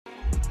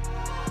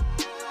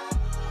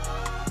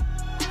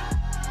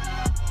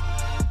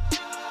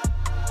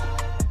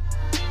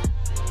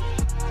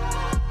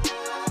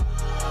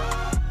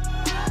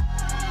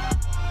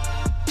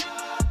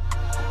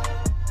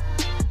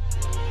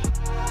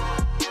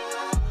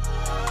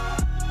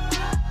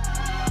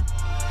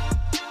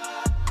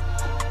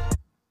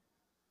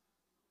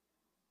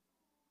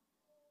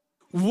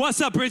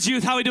What's up, Bridge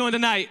Youth? How we doing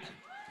tonight?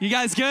 You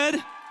guys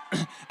good?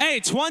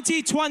 Hey,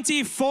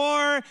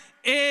 2024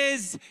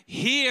 is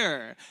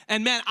here.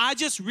 And man, I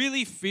just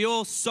really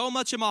feel so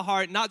much in my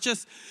heart, not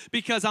just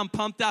because I'm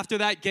pumped after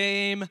that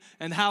game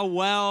and how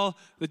well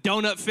the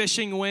donut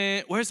fishing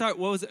went. Was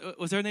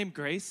her name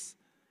Grace?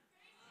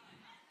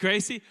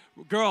 Gracie?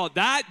 Girl,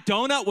 that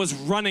donut was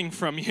running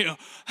from you.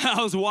 That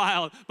was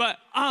wild. But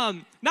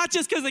not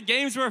just because the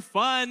games were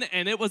fun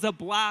and it was a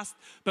blast,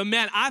 but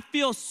man, I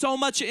feel so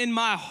much in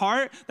my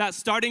heart that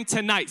starting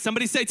tonight,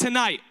 somebody say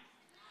tonight,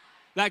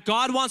 that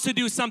God wants to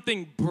do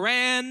something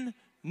brand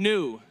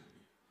new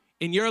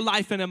in your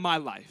life and in my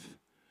life.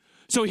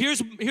 So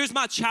here's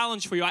my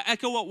challenge for you. I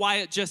echo what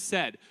Wyatt just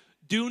said.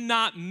 Do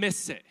not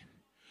miss it.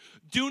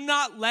 Do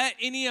not let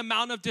any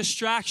amount of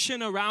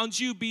distraction around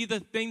you be the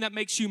thing that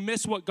makes you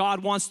miss what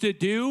God wants to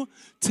do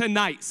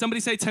tonight. Somebody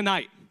say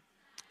tonight.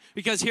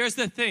 Because here's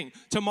the thing.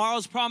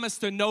 Tomorrow's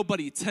promised to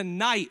nobody.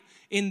 Tonight,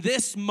 in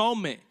this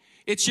moment,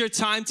 it's your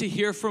time to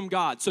hear from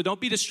God. So don't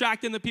be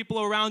distracting the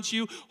people around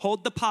you.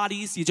 Hold the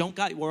potties.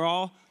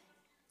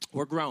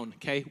 We're grown,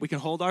 okay? We can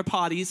hold our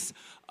potties.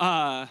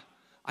 I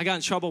got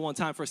in trouble one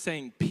time for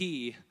saying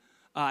pee.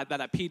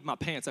 That I peed my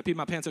pants. I peed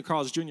my pants at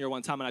Carl's Jr.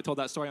 one time, and I told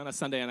that story on a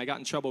Sunday, and I got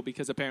in trouble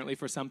because apparently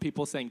for some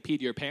people saying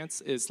peed your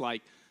pants is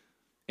like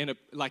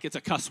it's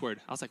a cuss word.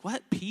 I was like,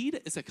 what?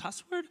 Peed is a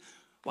cuss word?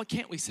 What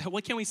can't we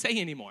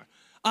say anymore?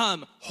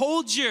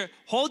 Hold your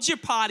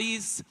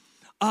potties.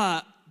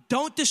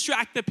 Don't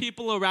distract the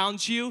people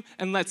around you,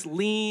 and let's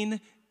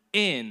lean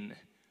in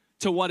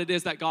to what it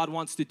is that God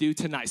wants to do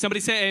tonight. Somebody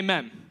say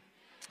amen.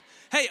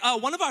 Hey,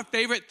 one of our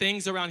favorite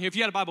things around here, if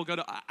you had a Bible, go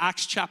to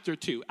Acts chapter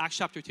 2. Acts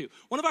chapter 2.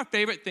 One of our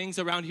favorite things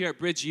around here at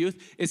Bridge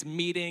Youth is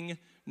meeting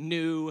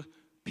new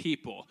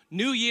people.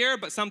 New year,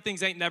 but some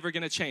things ain't never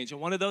going to change. And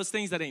one of those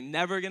things that ain't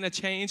never going to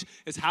change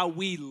is how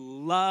we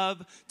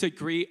love to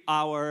greet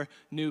our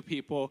new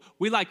people.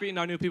 We like greeting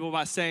our new people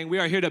by saying, we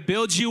are here to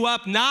build you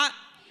up, not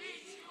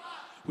beat you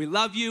up. We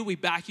love you. We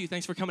back you.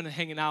 Thanks for coming and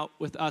hanging out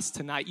with us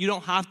tonight. You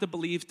don't have to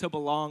believe to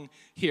belong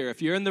here.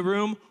 If you're in the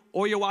room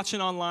or you're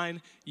watching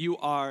online, you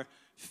are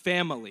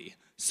family.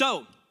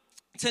 So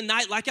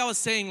tonight, like I was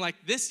saying, like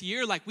this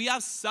year, like we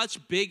have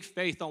such big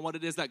faith on what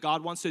it is that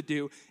God wants to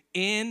do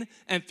in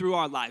and through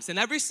our lives. And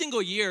every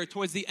single year,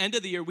 towards the end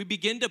of the year, we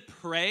begin to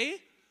pray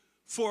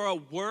for a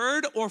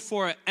word or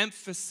for an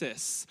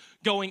emphasis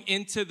going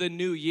into the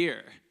new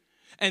year.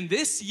 And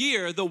this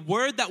year, the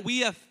word that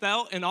we have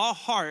felt in our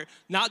heart,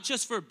 not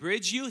just for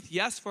Bridge Youth,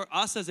 yes, for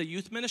us as a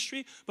youth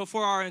ministry, but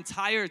for our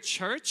entire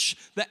church,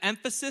 the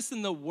emphasis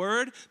in the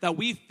word that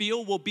we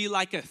feel will be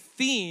like a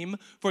theme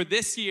for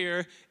this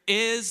year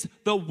is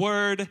the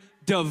word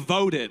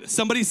devoted.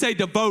 Somebody say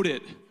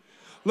devoted.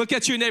 Look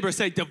at your neighbor,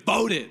 say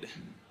devoted.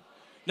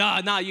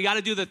 No, you got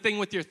to do the thing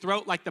with your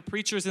throat like the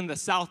preachers in the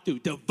South do.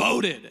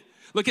 Devoted.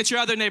 Look at your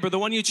other neighbor, the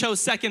one you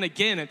chose second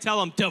again, and tell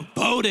them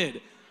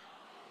devoted.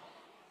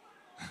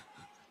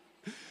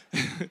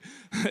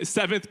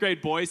 7th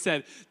grade boy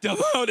said,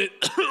 devoted.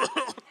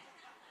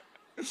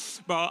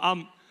 Bro,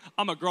 I'm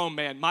a grown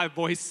man. My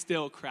voice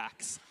still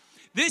cracks.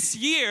 This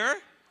year,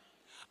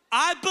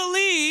 I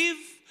believe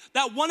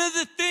that one of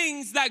the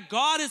things that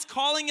God is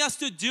calling us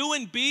to do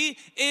and be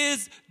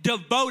is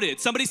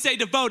devoted. Somebody say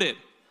devoted.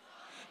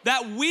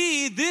 That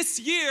we, this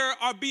year,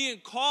 are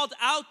being called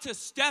out to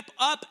step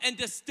up and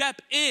to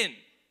step in.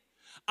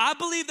 I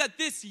believe that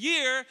this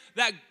year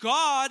that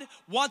God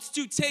wants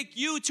to take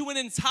you to an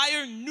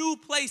entire new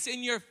place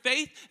in your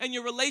faith and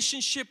your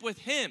relationship with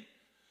Him.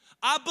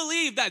 I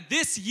believe that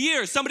this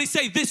year, somebody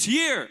say this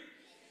year.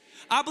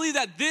 I believe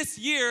that this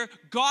year,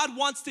 God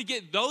wants to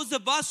get those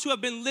of us who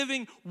have been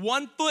living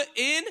one foot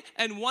in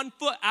and one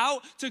foot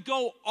out to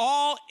go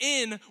all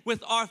in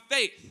with our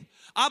faith.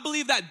 I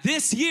believe that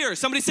this year,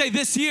 somebody say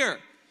this year,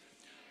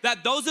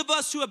 that those of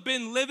us who have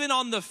been living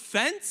on the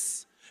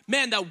fence,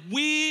 man, that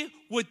we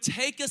would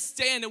take a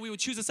stand and we would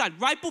choose a side.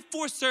 Right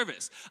before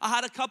service, I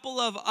had a couple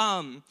of,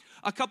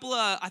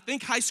 I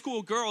think, high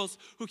school girls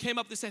who came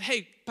up and said,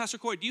 hey, Pastor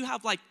Corey, do you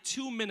have like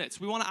 2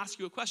 minutes? We want to ask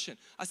you a question.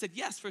 I said,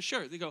 yes, for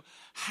sure. They go,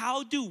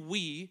 how do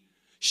we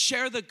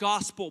share the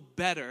gospel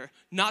better,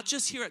 not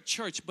just here at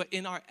church, but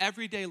in our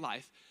everyday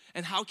life?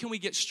 And how can we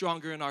get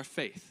stronger in our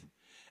faith?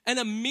 And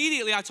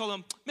immediately I told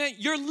them, man,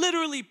 you're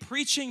literally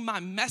preaching my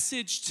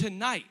message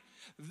tonight.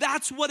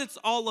 That's what it's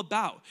all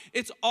about.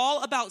 It's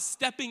all about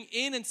stepping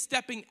in and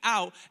stepping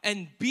out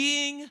and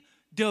being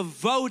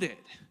devoted.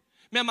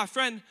 Man, my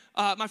friend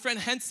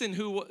Henson,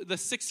 who the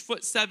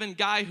 6'7"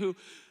 guy who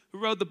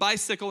rode the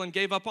bicycle and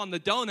gave up on the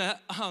donut,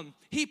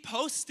 he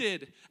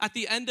posted at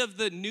the end of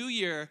the new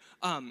year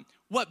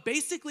what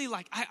basically,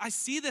 like, I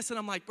see this and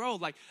I'm like, bro,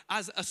 like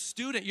as a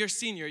student, you're a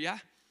senior, yeah?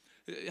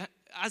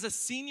 As a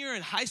senior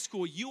in high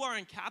school, you are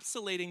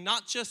encapsulating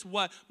not just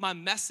what my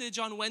message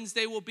on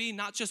Wednesday will be,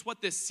 not just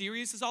what this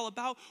series is all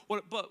about,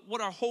 but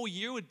what our whole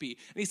year would be.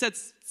 And he said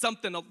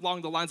something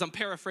along the lines, I'm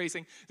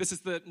paraphrasing, this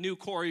is the new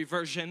Corey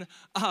version.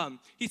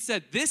 He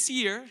said, this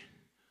year,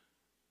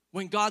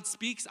 when God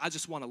speaks, I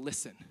just want to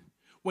listen.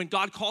 When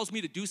God calls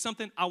me to do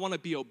something, I want to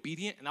be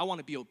obedient, and I want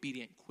to be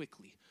obedient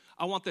quickly.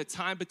 I want the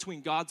time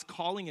between God's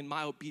calling and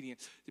my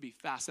obedience to be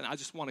fast, and I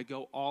just want to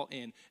go all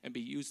in and be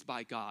used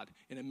by God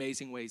in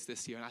amazing ways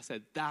this year. And I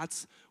said,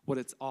 that's what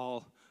it's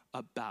all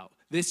about.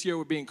 This year,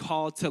 we're being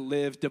called to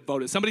live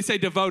devoted. Somebody say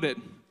devoted.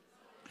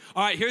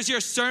 All right, here's your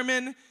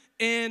sermon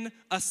in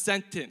a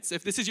sentence.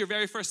 If this is your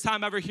very first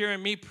time ever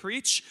hearing me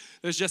preach,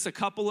 there's just a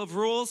couple of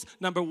rules.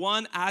 Number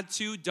one, add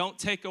to, don't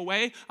take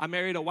away. I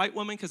married a white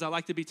woman because I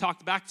like to be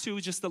talked back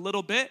to just a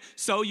little bit,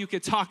 so you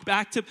could talk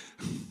back to.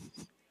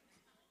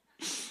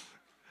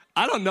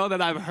 I don't know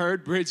that I've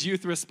heard Bridge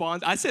Youth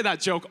respond. I say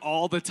that joke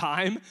all the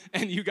time,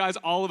 and you guys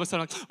all of a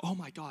sudden are like, oh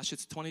my gosh,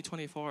 it's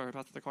 2024,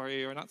 about the Corey,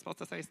 you're not supposed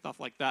to say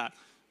stuff like that.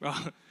 Well,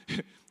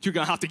 you're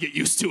gonna have to get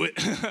used to it.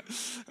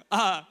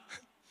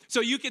 So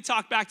you can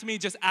talk back to me,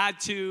 just add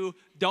to,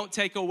 don't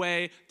take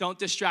away, don't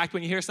distract.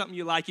 When you hear something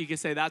you like, you can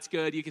say, that's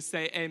good. You can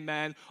say,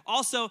 amen.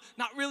 Also,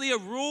 not really a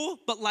rule,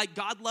 but like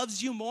God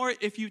loves you more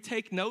if you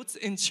take notes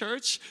in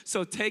church.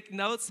 So take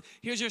notes.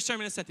 Here's your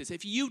sermon in a sentence.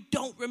 If you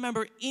don't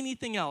remember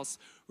anything else,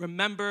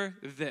 remember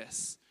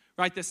this.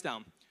 Write this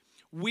down.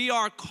 We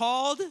are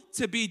called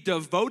to be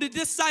devoted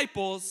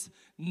disciples,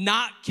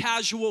 not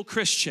casual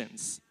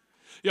Christians.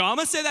 Yo, I'm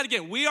going to say that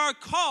again. We are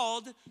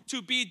called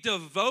to be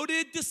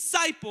devoted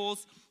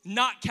disciples,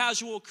 not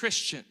casual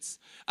Christians.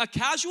 A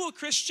casual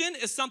Christian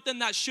is something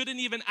that shouldn't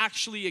even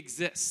actually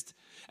exist.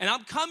 And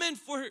I'm coming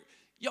for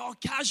y'all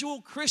casual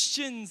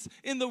Christians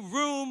in the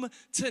room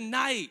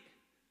tonight.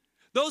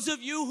 Those of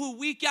you who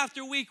week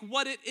after week,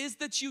 what it is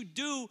that you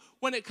do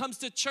when it comes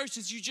to church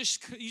is you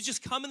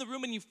just come in the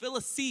room and you fill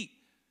a seat.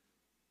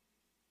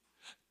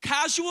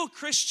 Casual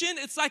Christian,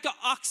 it's like an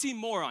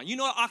oxymoron. You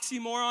know what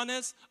oxymoron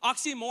is?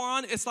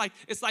 Oxymoron, it's like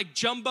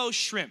jumbo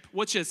shrimp.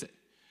 Which is it?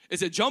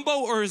 Is it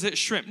jumbo or is it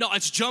shrimp? No,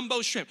 it's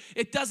jumbo shrimp.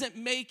 It doesn't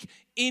make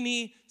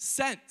any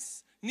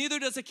sense. Neither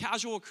does a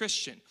casual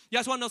Christian. You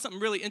guys want to know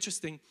something really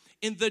interesting?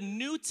 In the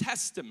New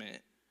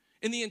Testament,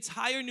 in the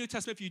entire New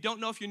Testament, if you don't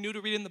know, if you're new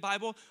to reading the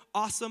Bible,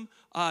 awesome.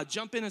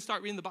 Jump in and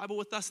start reading the Bible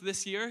with us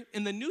this year.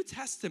 In the New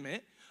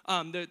Testament,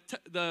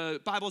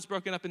 the Bible is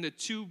broken up into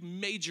two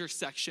major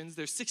sections.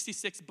 There's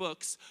 66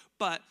 books,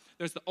 but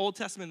there's the Old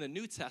Testament and the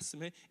New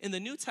Testament. In the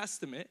New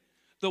Testament,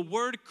 the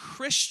word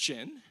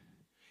Christian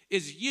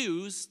is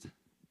used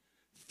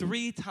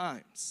 3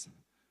 times.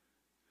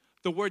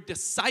 The word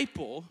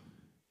disciple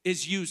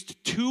is used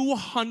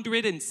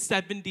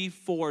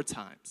 274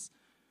 times.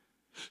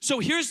 So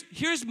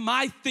here's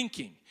my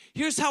thinking.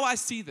 Here's how I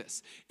see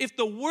this. If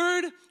the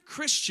word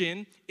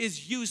Christian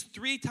is used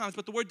 3 times,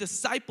 but the word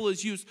disciple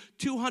is used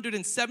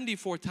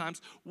 274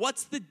 times,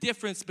 what's the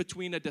difference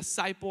between a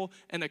disciple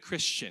and a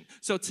Christian?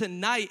 So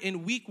tonight,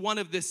 in week 1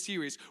 of this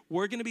series,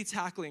 we're going to be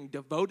tackling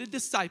devoted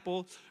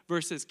disciple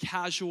versus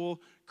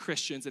casual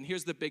Christians. And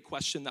here's the big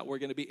question that we're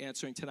going to be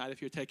answering tonight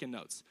if you're taking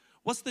notes.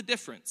 What's the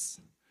difference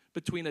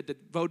between a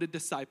devoted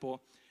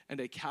disciple and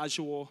a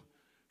casual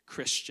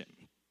Christian?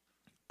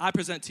 I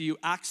present to you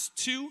Acts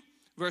 2,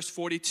 verse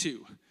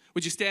 42.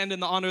 Would you stand in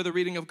the honor of the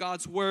reading of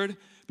God's word?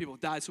 People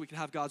died so we can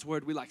have God's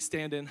word. We like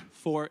standing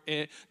for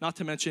it. Not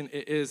to mention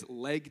it is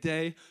leg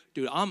day.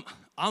 Dude, I'm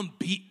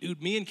beat,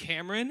 dude. Me and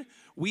Cameron,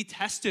 we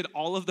tested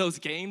all of those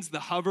games, the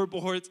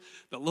hoverboards,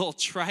 the little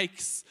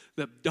trikes,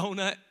 the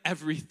donut,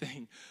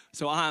 everything.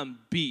 So I'm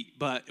beat,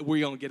 but we're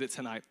going to get it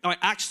tonight. All right,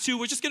 Acts 2,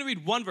 we're just going to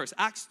read one verse.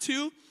 Acts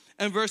 2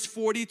 and verse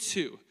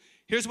 42.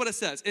 Here's what it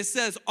says. It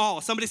says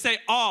all. Somebody say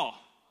all.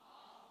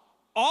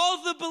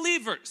 All the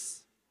believers.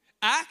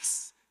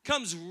 Acts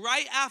comes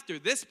right after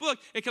this book.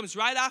 It comes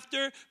right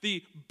after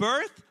the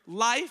birth,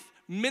 life,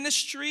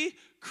 ministry,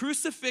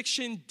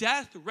 crucifixion,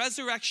 death,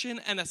 resurrection,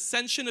 and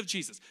ascension of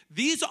Jesus.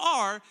 These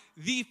are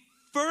the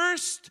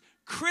first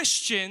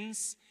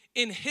Christians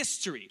in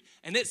history.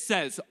 And it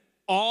says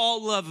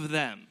all of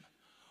them.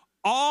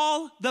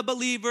 All the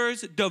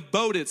believers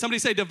devoted. Somebody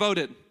say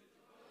devoted.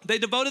 They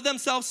devoted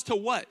themselves to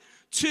what?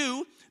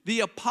 To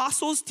the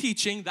apostles'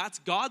 teaching, that's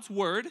God's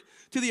word,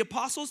 to the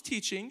apostles'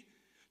 teaching,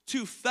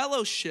 to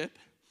fellowship,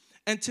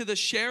 and to the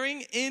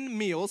sharing in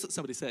meals.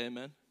 Somebody say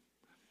amen.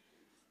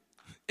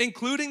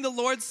 Including the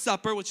Lord's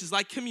Supper, which is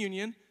like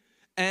communion,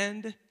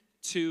 and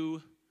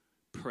to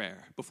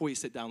prayer. Before you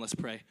sit down, let's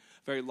pray.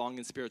 Very long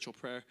and spiritual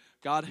prayer.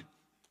 God,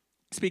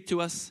 speak to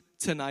us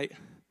tonight.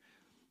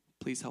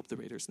 Please help the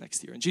Raiders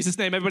next year. In Jesus'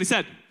 name, everybody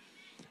said,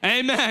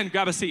 amen.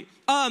 Grab a seat.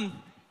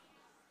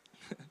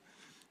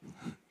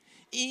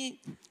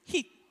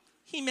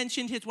 He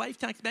mentioned his wife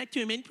talked back to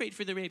him and prayed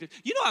for the Raiders.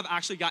 You know, I've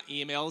actually got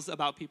emails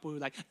about people who are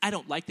like, I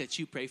don't like that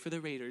you pray for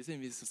the Raiders.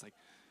 And it's just like,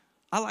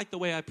 I like the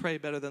way I pray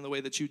better than the way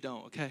that you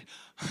don't, okay?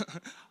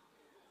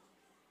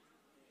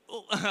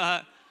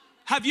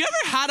 Have you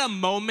ever had a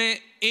moment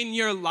in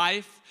your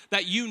life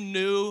that you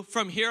knew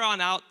from here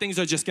on out things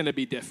are just gonna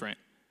be different?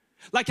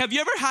 Like, have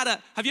you ever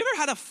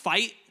had a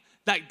fight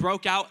that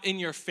broke out in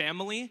your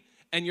family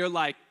and you're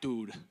like,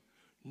 dude,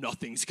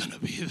 nothing's gonna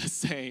be the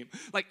same.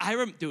 Like,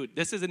 dude,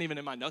 this isn't even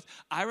in my notes.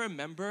 I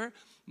remember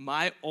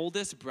my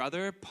oldest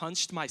brother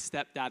punched my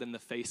stepdad in the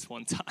face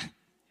one time.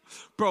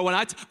 Bro, when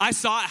I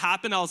saw it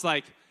happen, I was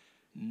like,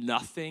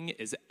 nothing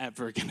is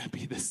ever gonna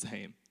be the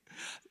same.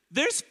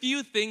 There's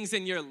few things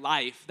in your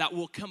life that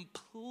will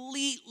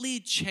completely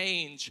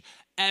change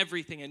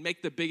everything and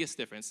make the biggest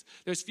difference.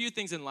 There's few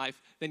things in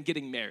life than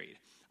getting married.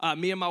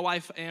 Me and my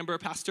wife, Amber,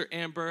 Pastor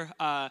Amber,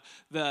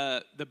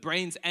 the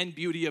brains and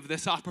beauty of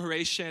this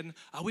operation,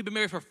 we've been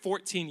married for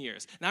 14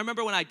 years. And I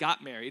remember when I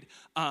got married,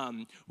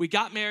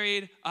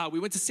 we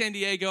went to San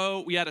Diego.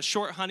 We had a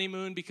short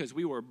honeymoon because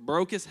we were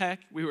broke as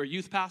heck. We were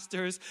youth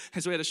pastors,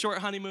 and so we had a short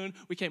honeymoon.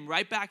 We came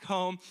right back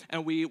home,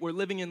 and we were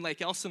living in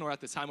Lake Elsinore at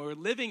the time. We were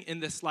living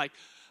in this like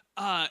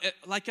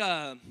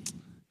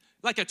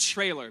a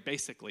trailer,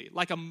 basically,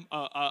 like a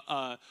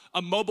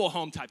mobile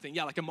home type thing.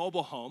 Yeah, like a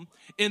mobile home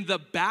in the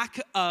back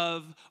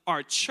of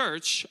our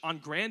church on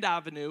Grand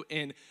Avenue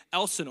in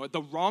Elsinore,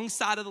 the wrong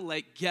side of the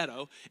lake,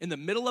 ghetto, in the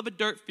middle of a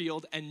dirt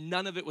field, and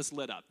none of it was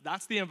lit up.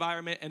 That's the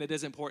environment, and it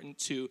is important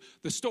to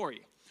the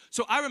story.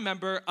 So I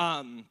remember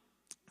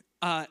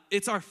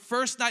it's our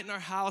first night in our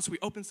house. We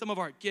opened some of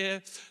our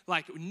gifts,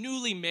 like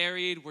newly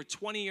married. We're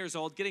 20 years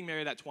old. Getting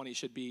married at 20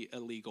 should be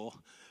illegal,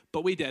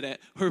 but we did it.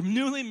 We're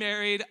newly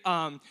married.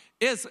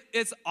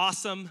 It's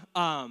awesome.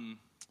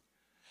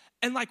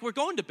 And like we're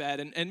going to bed,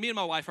 and me and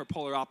my wife are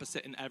polar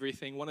opposite in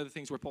everything. One of the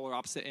things we're polar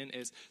opposite in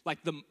is like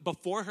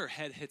before her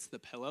head hits the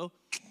pillow,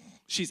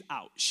 she's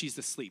out. She's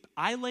asleep.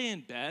 I lay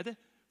in bed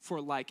for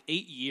like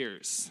 8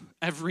 years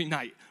every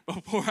night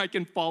before I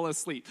can fall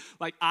asleep.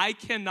 Like I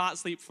cannot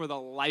sleep for the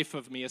life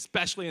of me,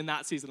 especially in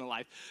that season of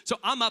life. So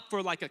I'm up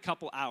for like a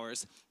couple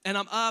hours, and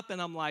I'm up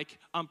and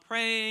I'm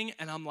praying,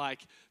 and I'm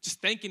like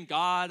just thanking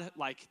God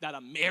like that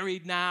I'm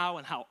married now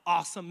and how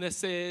awesome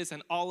this is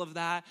and all of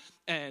that.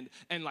 And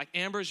like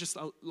Amber's just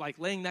like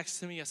laying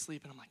next to me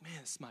asleep, and I'm like,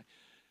 man,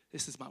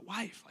 this is my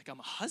wife. Like I'm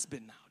a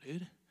husband now,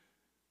 dude.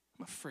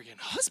 I'm a friggin'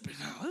 husband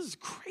now. This is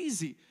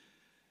crazy.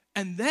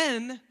 And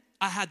then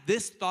I had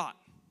this thought,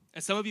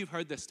 and some of you have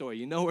heard this story.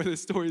 You know where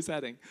this story is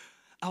heading.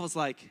 I was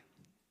like,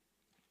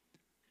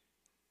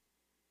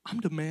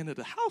 I'm the man of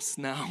the house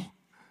now.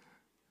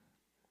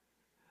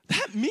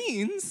 That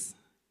means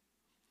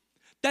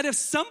that if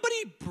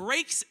somebody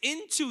breaks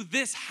into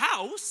this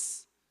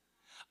house,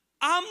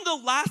 I'm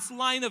the last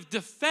line of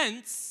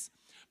defense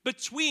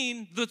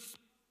between the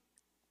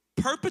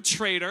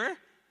perpetrator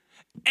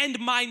and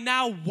my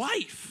now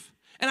wife.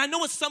 And I know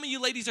what some of you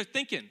ladies are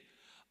thinking.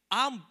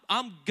 I'm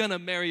gonna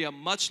marry a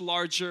much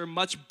larger,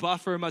 much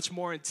buffer, much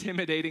more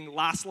intimidating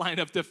last line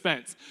of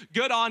defense.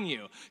 Good on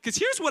you. Because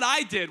here's what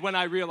I did when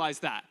I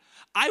realized that.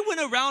 I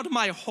went around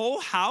my whole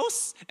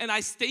house and I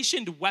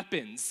stationed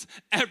weapons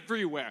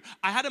everywhere.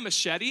 I had a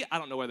machete. I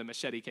don't know where the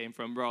machete came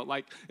from, bro.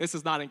 Like, this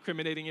is not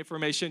incriminating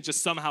information.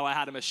 Just somehow I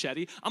had a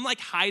machete. I'm like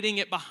hiding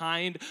it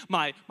behind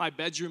my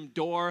bedroom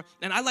door.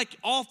 And I like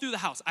all through the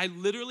house. I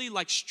literally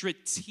like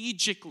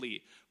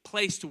strategically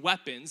placed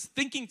weapons,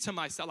 thinking to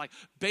myself, like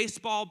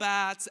baseball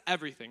bats,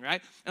 everything, right?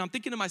 And I'm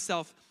thinking to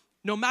myself,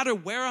 no matter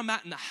where I'm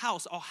at in the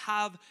house, I'll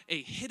have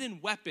a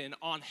hidden weapon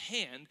on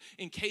hand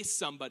in case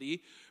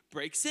somebody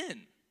breaks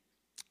in.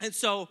 And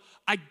so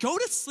I go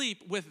to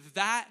sleep with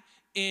that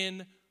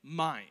in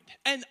mind.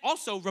 And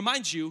also,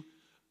 remind you,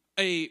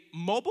 a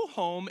mobile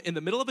home in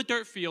the middle of a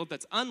dirt field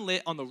that's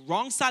unlit on the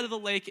wrong side of the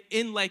lake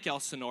in Lake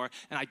Elsinore,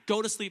 and I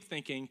go to sleep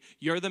thinking,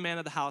 you're the man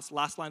of the house,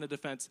 last line of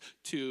defense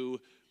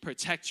to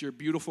protect your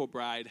beautiful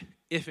bride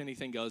if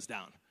anything goes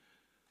down.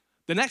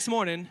 The next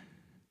morning,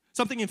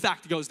 something in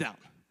fact goes down.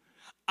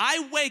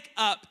 I wake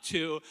up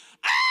to,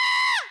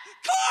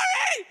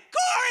 Corey,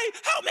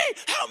 help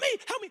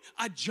me.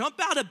 I jump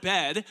out of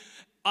bed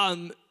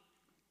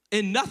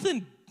in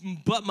nothing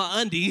but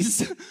my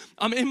undies.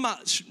 I'm in my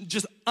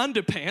just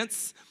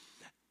underpants,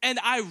 and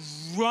I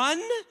run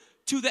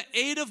to the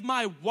aid of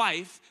my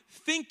wife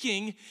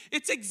thinking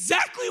it's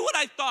exactly what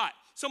I thought.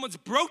 Someone's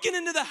broken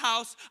into the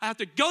house. I have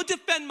to go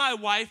defend my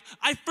wife.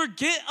 I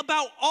forget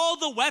about all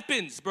the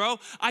weapons, bro.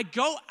 I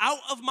go out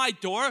of my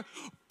door.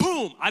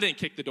 Boom. I didn't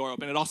kick the door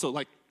open. It also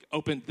like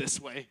opened this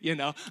way, you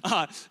know.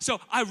 So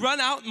I run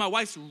out, and my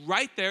wife's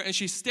right there, and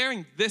she's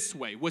staring this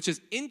way, which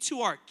is into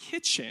our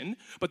kitchen.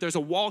 But there's a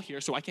wall here,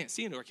 so I can't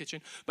see into our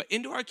kitchen. But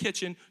into our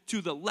kitchen,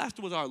 to the left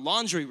was our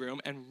laundry room,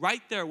 and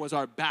right there was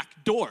our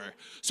back door.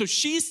 So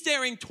she's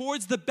staring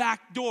towards the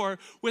back door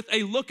with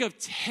a look of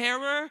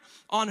terror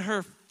on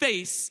her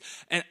face,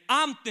 and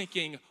I'm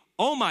thinking,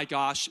 oh my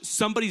gosh,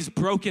 somebody's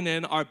broken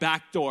in our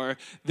back door.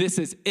 This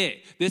is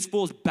it. This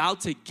fool's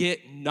about to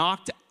get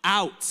knocked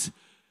out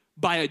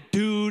by a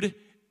dude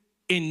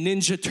in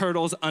Ninja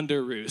Turtles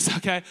underoos,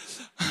 okay?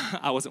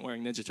 I wasn't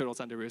wearing Ninja Turtles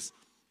underoos,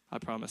 I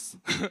promise.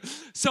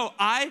 So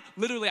I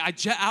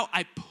jet out,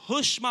 I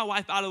push my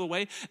wife out of the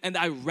way, and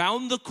I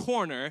round the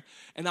corner,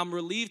 and I'm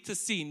relieved to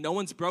see no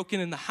one's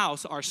broken in the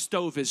house. Our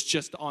stove is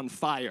just on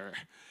fire.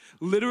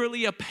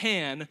 Literally a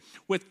pan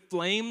with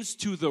flames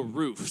to the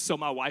roof. So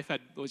my wife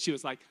she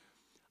was like,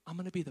 I'm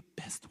gonna be the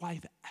best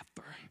wife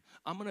ever.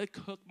 I'm gonna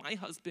cook my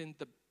husband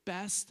the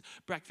best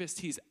breakfast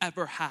he's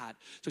ever had.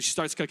 So she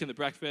starts cooking the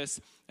breakfast,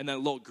 and then a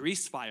little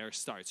grease fire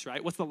starts,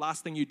 right? What's the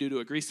last thing you do to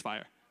a grease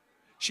fire?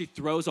 She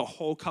throws a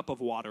whole cup of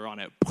water on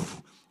it.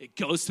 It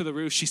goes to the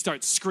roof. She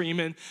starts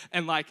screaming.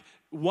 And like,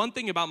 one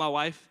thing about my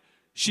wife,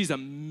 she's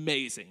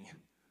amazing,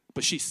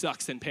 but she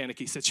sucks in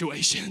panicky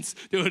situations.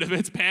 Dude, if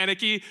it's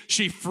panicky,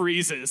 she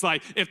freezes.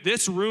 Like, if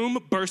this room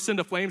bursts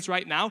into flames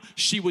right now,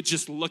 she would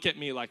just look at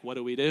me like, what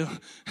do we do?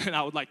 And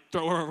I would like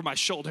throw her over my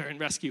shoulder and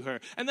rescue her.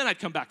 And then I'd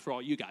come back for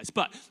all you guys.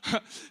 But,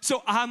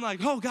 so I'm like,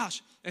 oh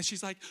gosh. And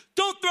she's like,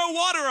 don't throw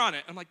water on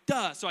it. I'm like,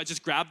 duh. So I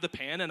just grab the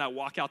pan and I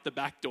walk out the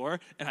back door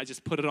and I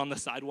just put it on the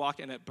sidewalk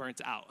and it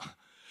burnt out.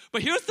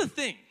 But here's the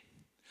thing.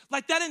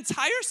 Like that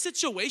entire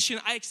situation,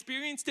 I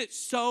experienced it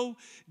so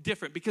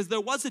different because there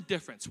was a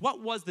difference.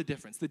 What was the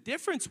difference? The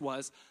difference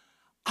was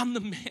I'm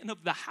the man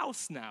of the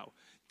house now.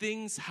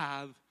 Things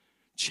have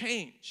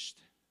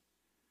changed.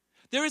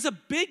 There is a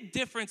big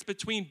difference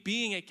between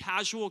being a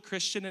casual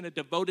Christian and a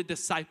devoted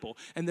disciple,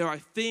 and there are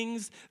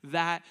things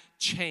that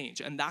change,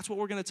 and that's what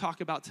we're going to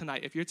talk about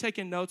tonight. If you're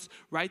taking notes,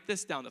 write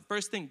this down. The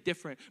first thing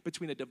different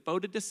between a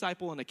devoted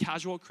disciple and a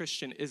casual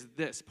Christian is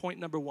this. Point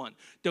number one.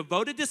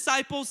 Devoted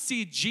disciples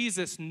see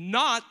Jesus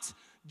not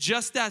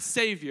just as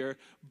Savior,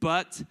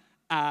 but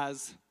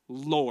as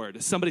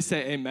Lord. Somebody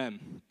say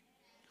amen.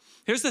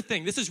 Here's the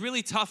thing, this is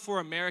really tough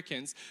for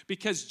Americans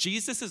because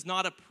Jesus is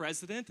not a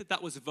president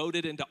that was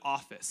voted into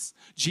office.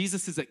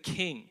 Jesus is a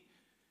king.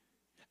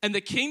 And the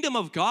kingdom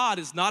of God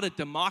is not a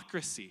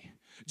democracy.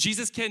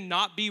 Jesus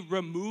cannot be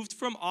removed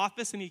from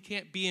office and he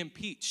can't be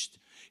impeached.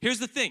 Here's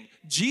the thing,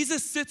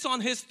 Jesus sits on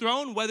his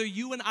throne whether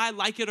you and I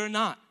like it or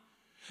not.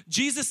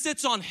 Jesus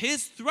sits on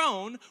his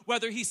throne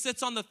whether he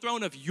sits on the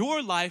throne of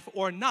your life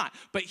or not.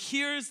 But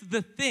here's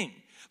the thing,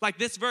 like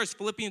this verse,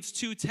 Philippians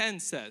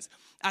 2:10 says,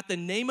 at the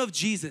name of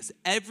Jesus,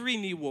 every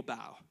knee will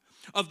bow,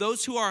 of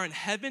those who are in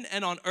heaven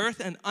and on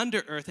earth and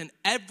under earth, and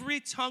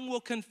every tongue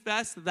will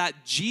confess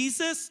that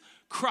Jesus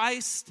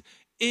Christ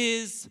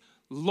is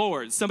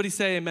Lord. Somebody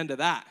say amen to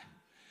that.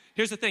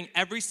 Here's the thing,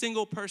 every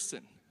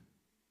person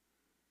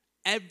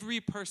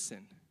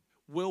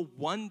will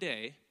one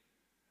day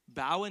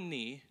bow a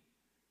knee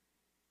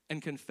and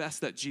confess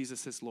that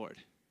Jesus is Lord.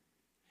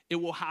 It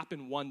will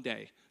happen one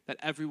day that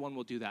everyone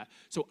will do that.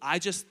 So I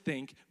just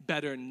think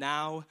better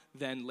now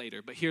than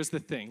later. But here's the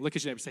thing. Look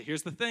at your neighbor. Say,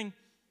 here's the thing.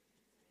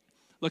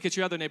 Look at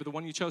your other neighbor, the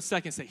one you chose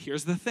second. Say,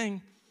 here's the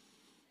thing.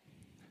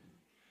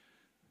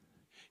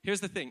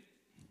 Here's the thing.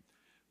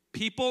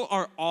 People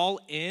are all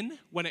in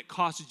when it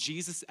costs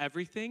Jesus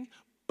everything,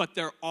 but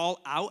they're all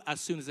out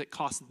as soon as it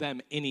costs them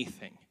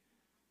anything.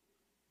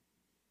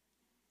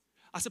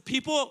 I said,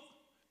 people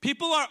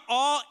are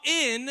all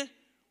in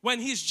when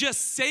he's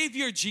just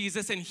Savior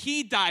Jesus and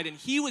he died and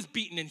he was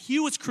beaten and he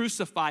was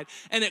crucified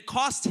and it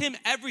cost him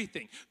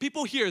everything.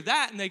 People hear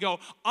that and they go,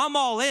 I'm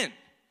all in.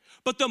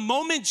 But the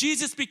moment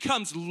Jesus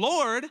becomes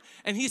Lord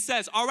and he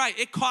says, all right,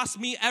 it cost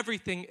me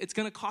everything, it's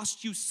gonna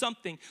cost you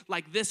something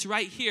like this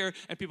right here,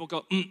 and people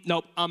go,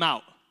 nope, I'm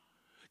out.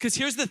 Because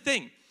here's the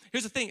thing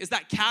is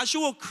that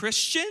casual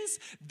Christians,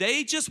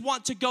 they just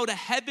want to go to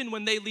heaven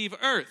when they leave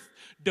earth.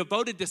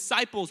 Devoted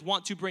disciples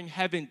want to bring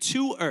heaven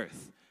to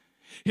earth.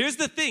 Here's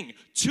the thing,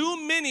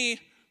 too many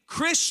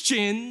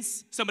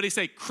Christians, somebody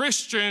say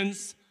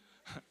Christians,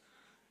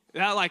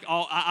 that like,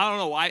 I don't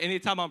know why,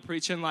 anytime I'm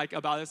preaching like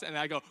about this and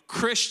I go,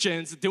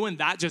 Christians, doing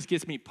that just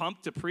gets me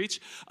pumped to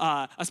preach,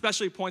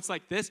 especially points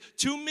like this.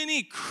 Too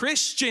many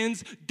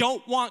Christians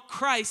don't want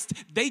Christ,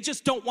 they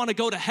just don't want to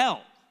go to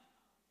hell.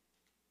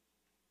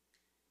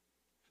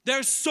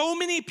 There's so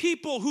many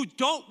people who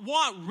don't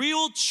want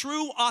real,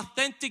 true,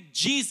 authentic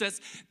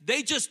Jesus,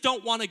 they just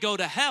don't want to go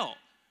to hell.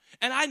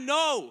 And I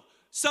know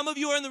some of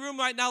you are in the room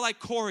right now like,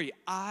 Corey,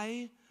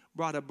 I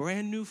brought a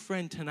brand new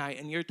friend tonight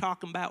and you're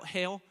talking about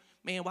hell.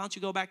 Man, why don't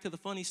you go back to the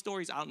funny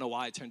stories? I don't know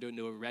why I turned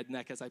into a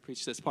redneck as I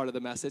preached this part of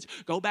the message.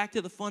 Go back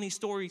to the funny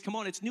stories. Come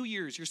on, it's New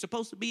Year's. You're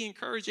supposed to be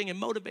encouraging and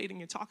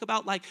motivating and talk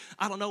about like,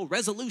 I don't know,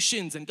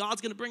 resolutions and God's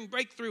going to bring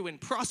breakthrough and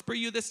prosper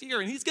you this year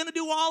and he's going to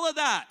do all of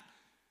that.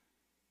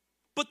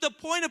 But the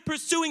point of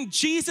pursuing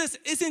Jesus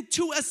isn't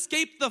to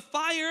escape the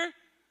fire.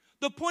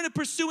 The point of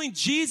pursuing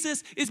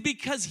Jesus is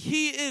because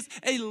he is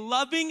a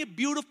loving,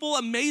 beautiful,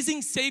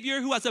 amazing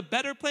Savior who has a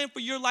better plan for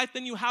your life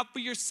than you have for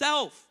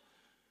yourself.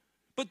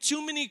 But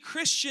too many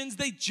Christians,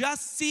 they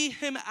just see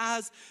him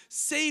as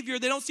Savior.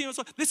 They don't see him as...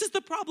 This is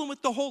the problem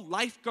with the whole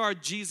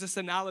lifeguard Jesus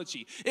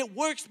analogy. It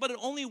works, but it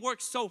only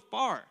works so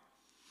far.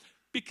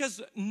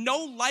 Because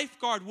no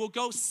lifeguard will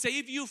go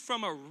save you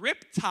from a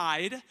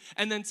riptide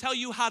and then tell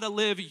you how to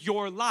live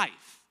your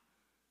life.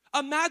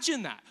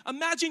 Imagine that.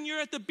 Imagine you're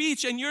at the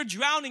beach and you're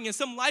drowning and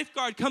some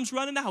lifeguard comes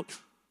running out.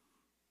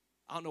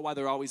 I don't know why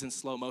they're always in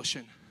slow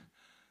motion.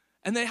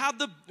 And they have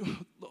the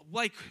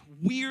like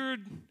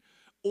weird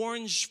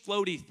orange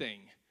floaty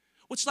thing.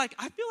 Which like,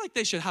 I feel like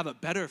they should have a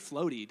better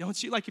floaty,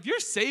 don't you? Like if you're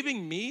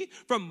saving me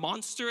from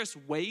monstrous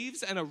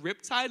waves and a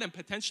riptide and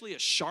potentially a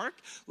shark,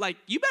 like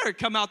you better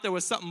come out there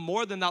with something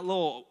more than that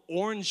little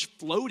orange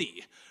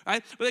floaty,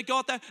 right? But they go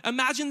out there,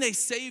 imagine they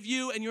save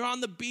you and you're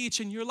on the beach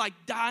and you're like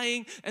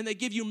dying and they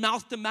give you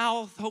mouth to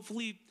mouth,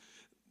 hopefully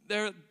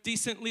they're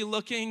decently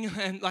looking,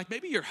 and like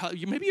maybe your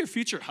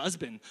future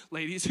husband,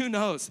 ladies, who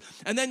knows?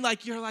 And then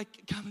like you're like,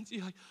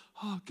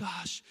 oh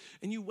gosh,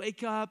 and you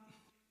wake up,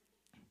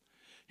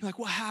 you're like,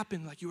 what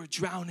happened? Like you were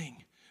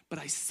drowning, but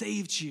I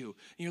saved you.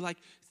 And you're like,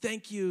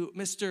 thank you,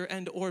 Mr.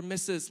 and or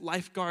Mrs.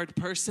 Lifeguard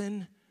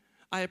person.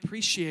 I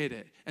appreciate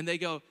it. And they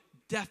go,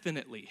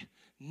 definitely.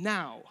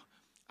 Now,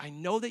 I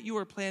know that you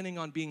were planning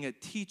on being a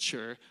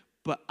teacher,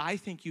 but I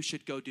think you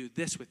should go do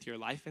this with your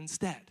life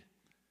instead.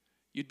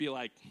 You'd be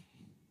like,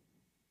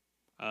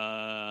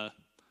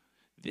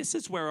 this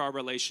is where our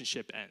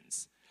relationship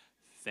ends.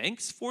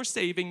 Thanks for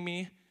saving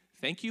me.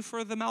 Thank you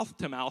for the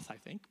mouth-to-mouth, I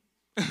think.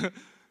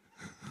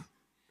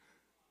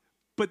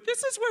 But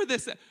this is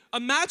where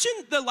imagine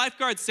the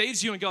lifeguard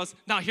saves you and goes,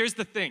 now here's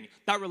the thing.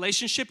 That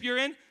relationship you're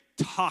in,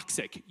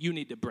 toxic. You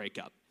need to break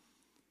up.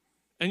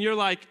 And you're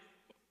like,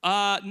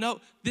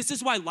 no. This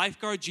is why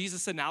lifeguard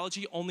Jesus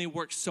analogy only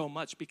works so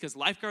much, because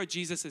lifeguard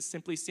Jesus is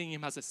simply seeing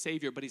him as a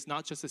savior, but he's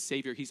not just a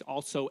savior. He's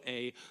also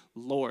a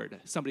Lord.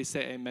 Somebody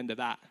say amen to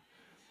that.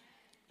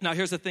 Now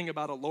here's the thing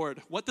about a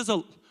Lord. What does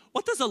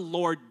a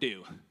Lord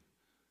do?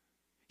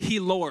 He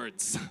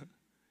lords.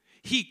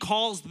 He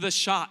calls the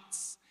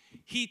shots.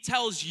 He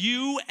tells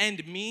you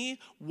and me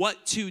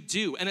what to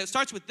do. And it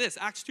starts with this.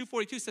 Acts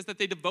 2:42 says that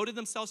they devoted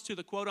themselves to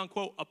the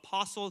quote-unquote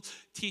apostle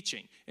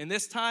teaching. In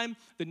this time,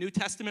 the New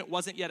Testament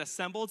wasn't yet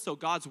assembled, so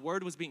God's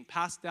word was being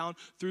passed down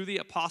through the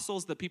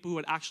apostles, the people who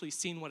had actually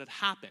seen what had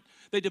happened.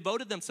 They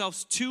devoted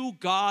themselves to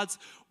God's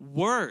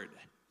word.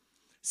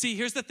 See,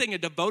 here's the thing. A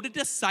devoted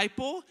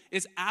disciple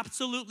is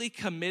absolutely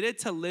committed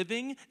to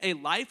living a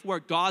life where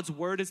God's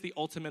word is the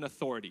ultimate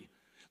authority.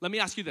 Let me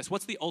ask you this.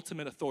 What's the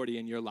ultimate authority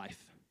in your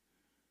life?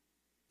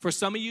 For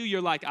some of you,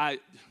 you're like,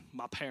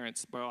 my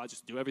parents, bro, I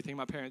just do everything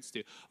my parents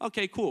do.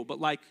 Okay, cool. But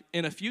like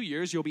in a few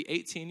years, you'll be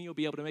 18, you'll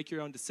be able to make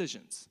your own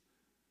decisions.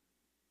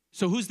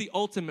 So what's the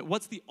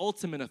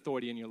ultimate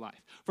authority in your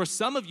life? For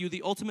some of you,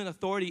 the ultimate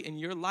authority in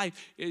your life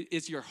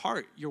is your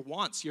heart, your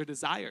wants, your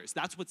desires.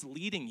 That's what's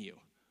leading you.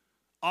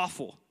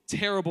 Awful,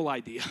 terrible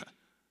idea.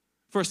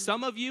 For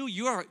some of you,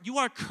 you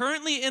are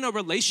currently in a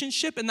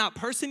relationship, and that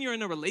person you're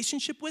in a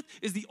relationship with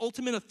is the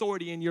ultimate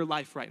authority in your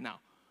life right now.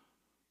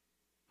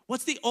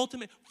 What's the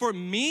ultimate? For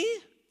me,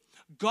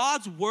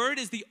 God's word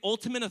is the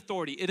ultimate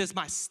authority. It is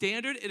my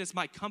standard. It is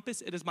my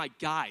compass. It is my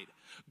guide.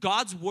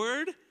 God's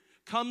word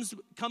comes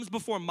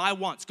before my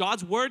wants.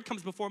 God's word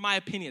comes before my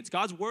opinions.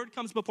 God's word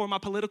comes before my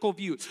political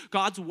views.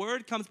 God's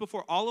word comes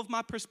before all of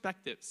my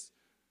perspectives.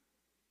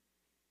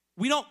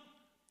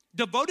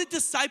 Devoted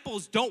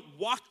disciples don't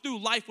walk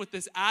through life with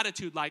this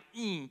attitude like,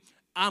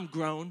 I'm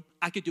grown.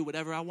 I could do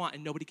whatever I want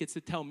and nobody gets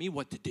to tell me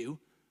what to do.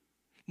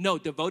 No,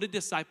 devoted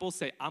disciples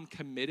say, I'm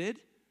committed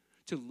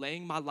to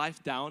laying my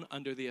life down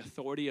under the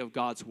authority of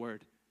God's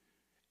word.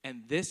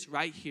 And this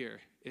right here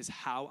is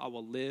how I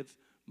will live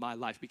my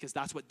life, because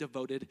that's what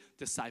devoted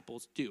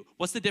disciples do.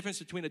 What's the difference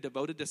between a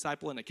devoted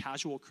disciple and a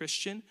casual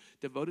Christian?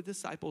 Devoted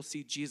disciples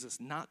see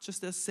Jesus not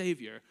just as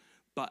Savior,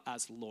 but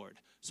as Lord.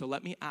 So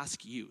let me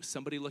ask you,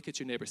 somebody look at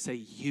your neighbor, say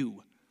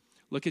you.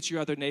 Look at your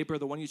other neighbor,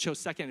 the one you chose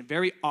second, and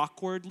very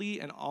awkwardly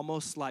and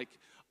almost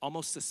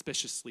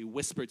suspiciously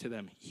whisper to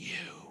them,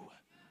 you.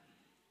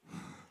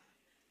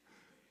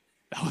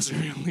 That was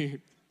really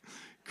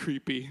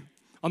creepy.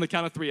 On the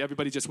count of three,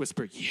 everybody just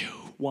whisper, you.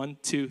 1,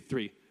 2,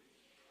 3.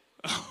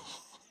 Oh,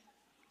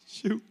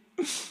 shoot.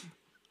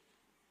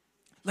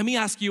 Let me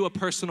ask you a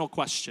personal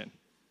question.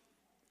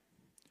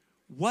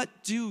 What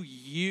do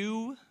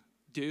you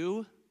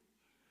do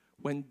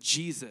when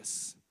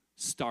Jesus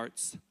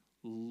starts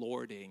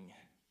lording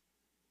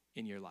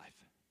in your life?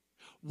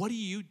 What do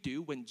you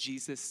do when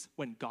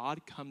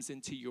God comes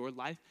into your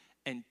life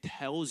and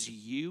tells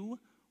you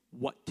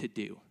what to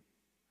do?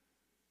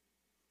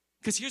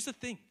 Because here's the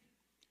thing.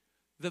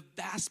 The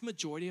vast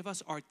majority of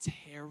us are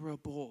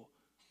terrible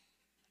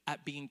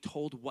at being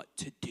told what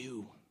to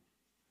do.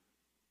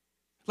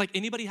 Like,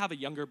 anybody have a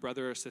younger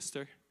brother or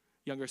sister,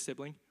 younger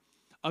sibling?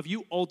 Of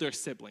you older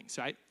siblings,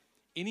 right?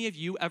 Any of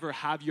you ever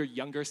have your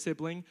younger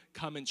sibling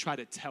come and try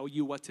to tell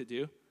you what to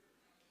do?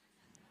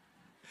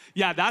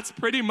 Yeah, that's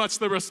pretty much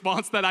the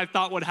response that I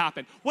thought would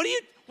happen. What do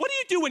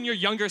you do when your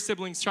younger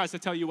siblings tries to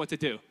tell you what to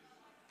do?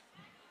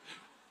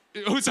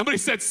 Somebody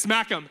said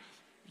smack them.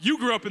 You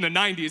grew up in the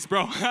 90s,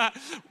 bro.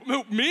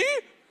 Me?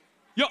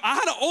 Yo, I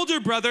had an older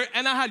brother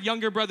and I had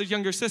younger brothers,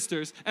 younger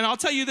sisters. And I'll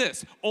tell you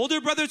this, older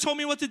brother told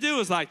me what to do. It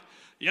was like,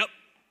 yep,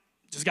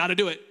 just got to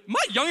do it.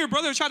 My younger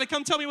brother tried to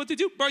come tell me what to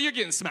do. Bro, you're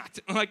getting smacked.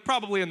 Like,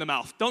 probably in the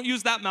mouth. Don't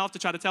use that mouth to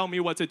try to tell me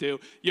what to do.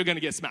 You're going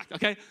to get smacked,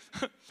 okay?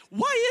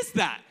 Why is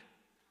that?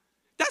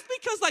 That's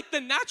because, like,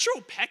 the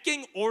natural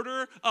pecking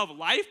order of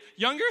life,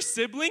 younger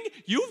sibling,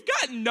 you've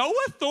got no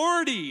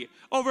authority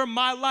over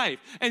my life.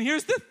 And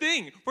here's the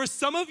thing. For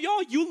some of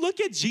y'all, you look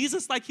at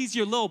Jesus like he's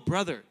your little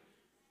brother.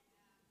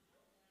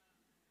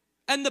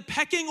 And the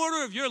pecking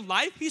order of your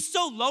life, he's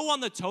so low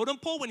on the totem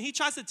pole, when he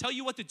tries to tell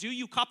you what to do,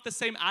 you cop the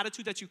same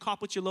attitude that you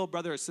cop with your little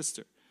brother or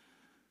sister.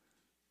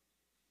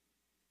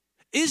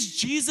 Is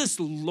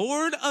Jesus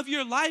Lord of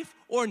your life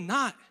or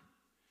not?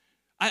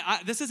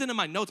 This isn't in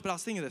my notes, but I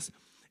was thinking this.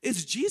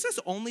 Is Jesus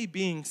only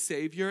being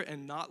Savior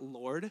and not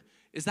Lord?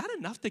 Is that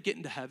enough to get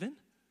into heaven?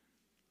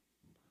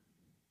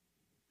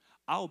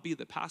 I'll be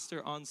the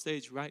pastor on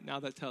stage right now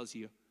that tells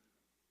you,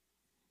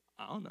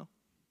 I don't know.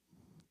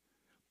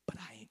 But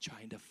I ain't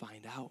trying to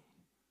find out.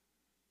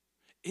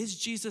 Is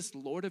Jesus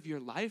Lord of your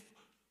life?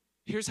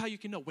 Here's how you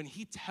can know. When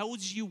he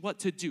tells you what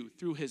to do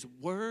through his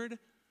word,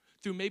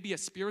 through maybe a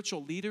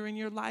spiritual leader in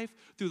your life,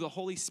 through the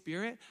Holy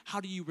Spirit, how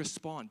do you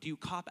respond? Do you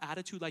cop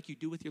attitude like you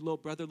do with your little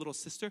brother, little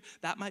sister?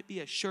 That might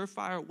be a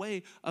surefire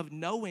way of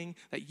knowing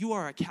that you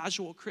are a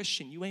casual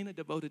Christian. You ain't a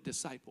devoted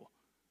disciple.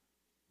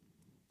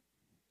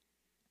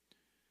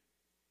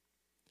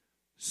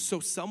 So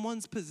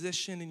someone's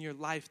position in your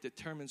life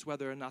determines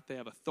whether or not they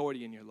have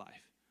authority in your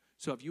life.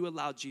 So have you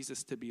allowed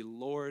Jesus to be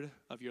Lord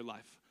of your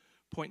life?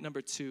 Point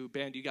number 2,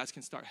 band, you guys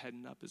can start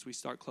heading up as we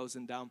start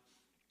closing down.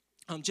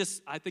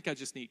 I think I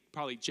just need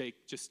probably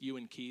Jake, just you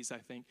and Keys, I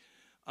think.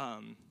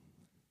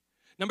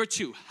 Number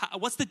 2,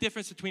 what's the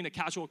difference between a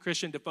casual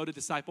Christian, devoted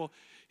disciple?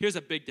 Here's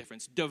a big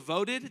difference.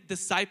 Devoted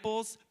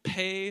disciples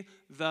pay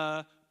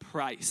the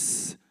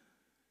price.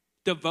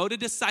 Devoted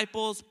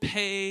disciples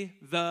pay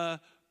the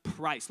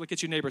price. Look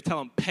at your neighbor, tell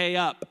them, pay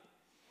up.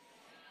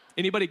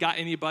 Anybody got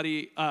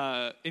anybody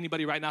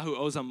right now who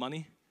owes them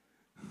money?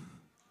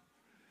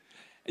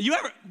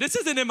 This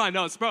isn't in my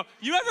notes, bro.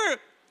 You ever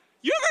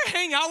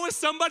hang out with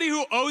somebody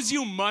who owes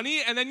you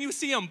money and then you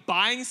see them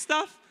buying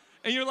stuff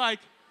and you're like,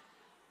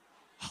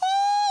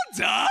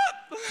 hold up.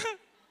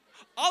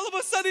 All of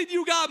a sudden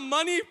you got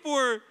money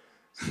for,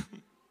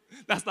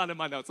 that's not in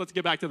my notes. Let's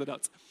get back to the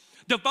notes.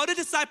 Devoted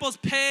disciples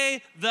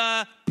pay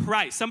the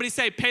price. Somebody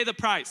say, pay the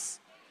price.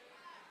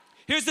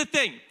 Here's the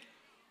thing.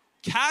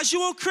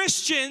 Casual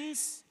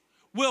Christians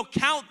will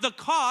count the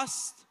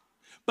cost,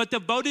 but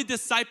devoted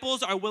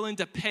disciples are willing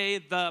to pay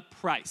the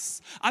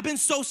price. I've been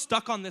so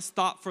stuck on this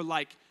thought for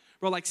like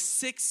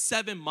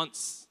 6-7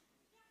 months.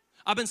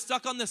 I've been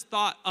stuck on this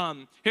thought.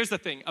 Here's the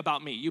thing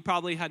about me. You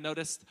probably had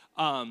noticed.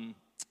 I'm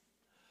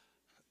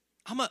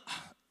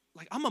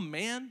a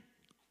man,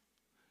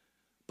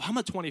 but I'm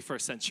a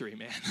 21st century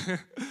man.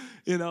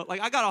 You know,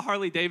 like I got a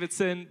Harley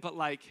Davidson, but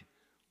like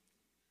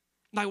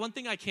one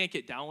thing I can't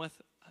get down with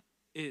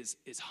is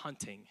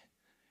hunting,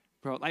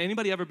 bro. Like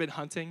anybody ever been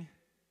hunting?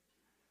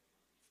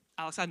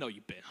 Alex, I know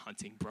you've been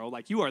hunting, bro.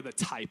 Like, you are the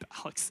type,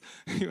 Alex.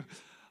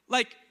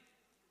 Like,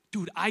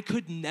 dude, I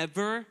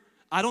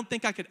don't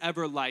think I could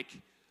ever, like,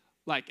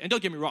 and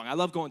don't get me wrong, I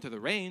love going to the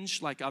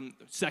range. Like, I'm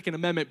Second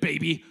Amendment,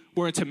 baby.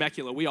 We're in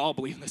Temecula. We all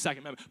believe in the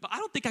Second Amendment. But I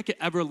don't think I could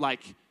ever,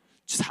 like,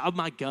 just have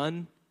my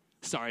gun.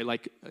 Sorry,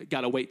 like,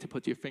 gotta wait to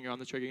put your finger on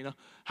the trigger, you know?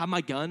 Have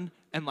my gun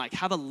and, like,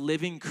 have a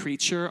living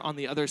creature on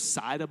the other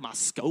side of my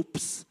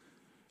scopes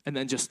and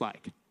then just,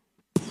 like,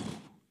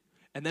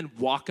 and then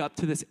walk up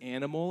to this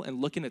animal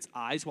and look in its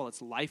eyes while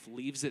its life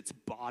leaves its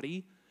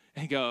body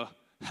and go,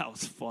 that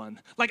was fun.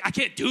 Like, I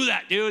can't do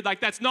that, dude.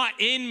 Like, that's not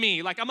in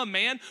me. Like, I'm a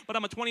man, but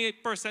I'm a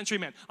 21st century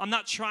man. I'm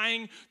not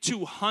trying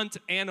to hunt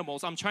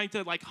animals. I'm trying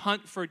to, like,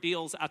 hunt for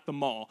deals at the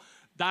mall.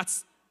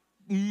 That's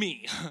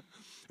me,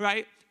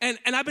 right?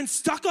 And I've been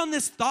stuck on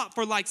this thought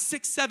for like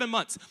 6-7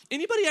 months.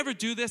 Anybody ever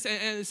do this?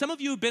 And some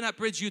of you have been at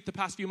Bridge Youth the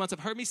past few months have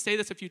heard me say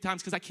this a few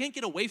times because I can't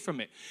get away from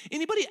it.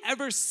 Anybody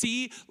ever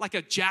see like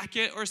a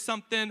jacket or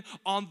something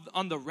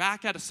on the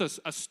rack at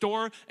a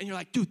store and you're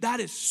like, dude,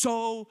 that is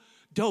so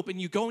dope. And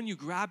you go and you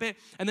grab it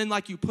and then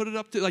like you put it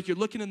up to, like you're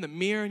looking in the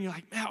mirror and you're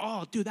like, man,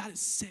 oh, dude, that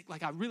is sick.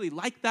 Like I really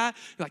like that.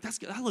 You're like,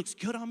 that looks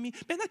good on me.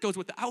 Man, that goes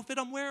with the outfit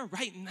I'm wearing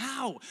right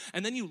now.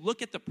 And then you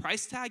look at the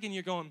price tag and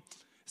you're going,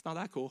 it's not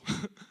that cool.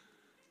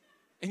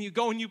 And you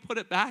go and you put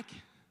it back.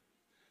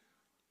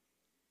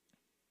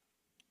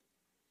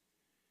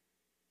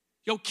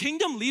 Yo,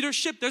 kingdom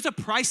leadership, there's a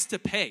price to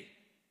pay.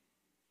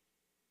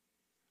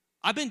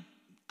 I've been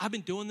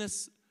doing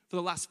this for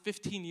the last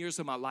 15 years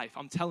of my life.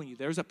 I'm telling you,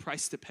 there's a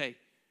price to pay.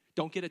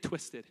 Don't get it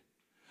twisted.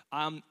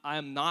 I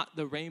am not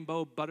the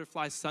rainbow,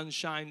 butterfly,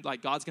 sunshine,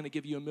 like God's going to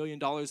give you $1 million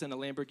and a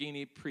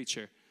Lamborghini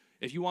preacher.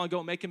 If you want to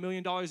go make $1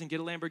 million and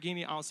get a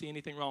Lamborghini, I don't see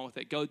anything wrong with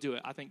it. Go do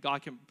it. I think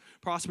God can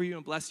prosper you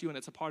and bless you, and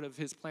it's a part of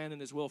his plan and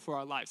his will for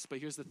our lives. But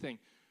here's the thing.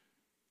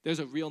 There's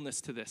a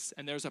realness to this,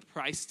 and there's a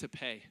price to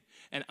pay.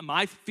 And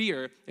my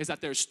fear is that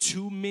there's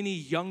too many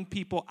young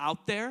people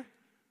out there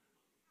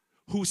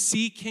who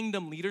see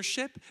kingdom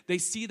leadership. They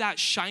see that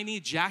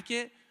shiny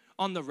jacket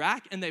on the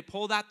rack, and they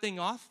pull that thing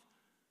off,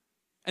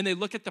 and they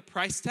look at the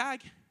price tag,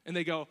 and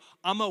they go,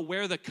 I'm going to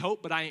wear the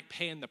coat, but I ain't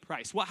paying the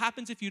price. What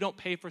happens if you don't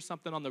pay for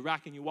something on the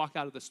rack and you walk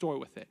out of the store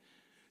with it?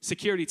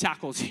 Security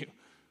tackles you.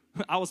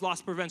 I was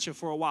loss prevention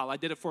for a while. I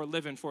did it for a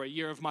living for a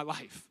year of my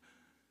life.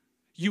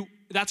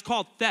 That's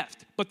called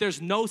theft, but there's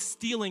no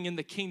stealing in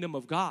the kingdom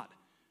of God.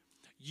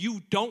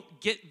 You don't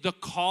get the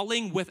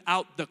calling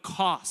without the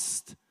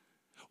cost.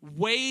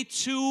 Way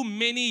too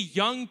many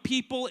young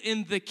people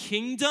in the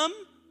kingdom,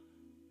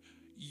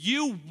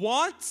 you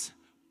want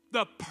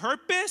the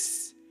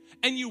purpose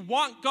and you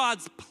want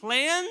God's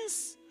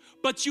plans,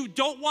 but you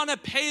don't want to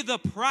pay the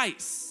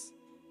price.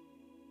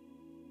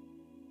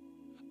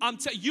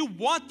 You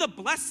want the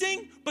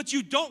blessing, but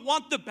you don't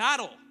want the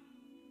battle.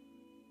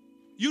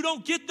 You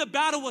don't get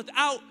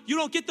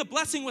the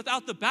blessing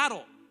without the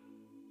battle.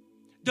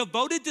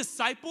 Devoted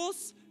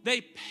disciples,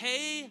 they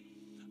pay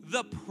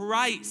the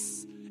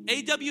price.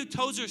 A.W.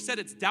 Tozer said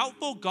it's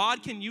doubtful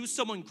God can use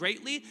someone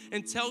greatly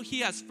until he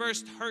has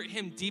first hurt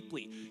him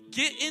deeply.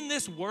 Get in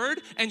this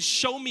word and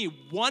show me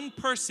one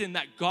person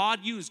that God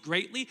used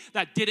greatly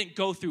that didn't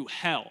go through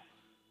hell.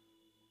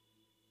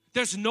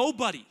 There's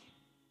nobody.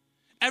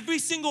 Every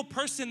single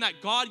person that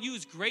God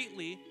used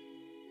greatly,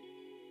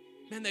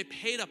 man, they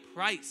paid a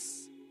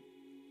price.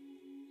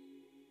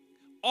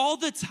 All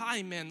the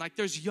time, man, like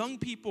there's young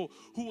people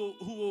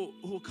who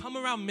will come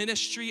around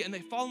ministry and they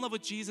fall in love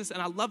with Jesus, and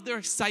I love their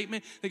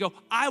excitement. They go,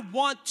 I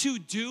want to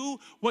do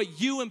what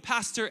you and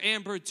Pastor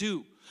Amber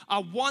do. I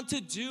want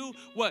to do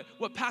what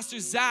Pastor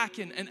Zach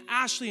and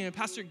Ashley and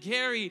Pastor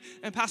Gary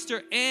and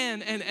Pastor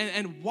Ann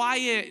and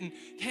Wyatt and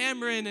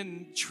Cameron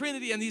and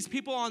Trinity and these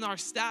people on our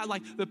staff,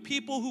 like the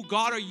people who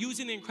God are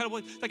using in incredible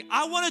ways. Like,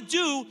 I want to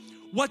do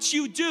what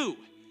you do.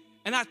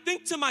 And I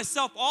think to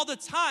myself all the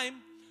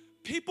time,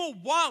 people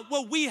want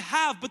what we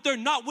have, but they're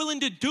not willing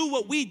to do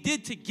what we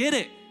did to get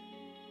it.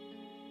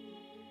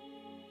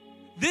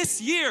 This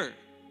year,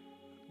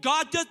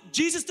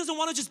 Jesus doesn't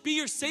want to just be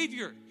your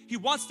Savior. He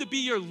wants to be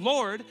your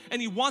Lord,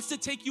 and he wants to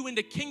take you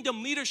into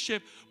kingdom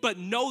leadership. But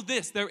know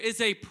this, there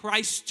is a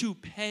price to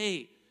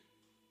pay.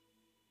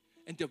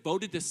 And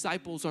devoted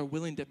disciples are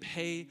willing to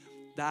pay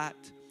that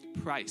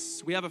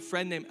price. We have a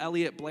friend named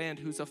Elliot Bland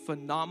who's a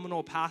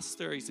phenomenal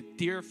pastor. He's a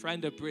dear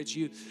friend of Bridge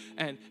Youth.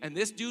 And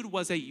this dude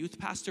was a youth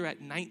pastor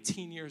at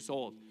 19 years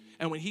old.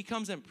 And when he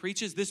comes and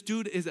preaches, this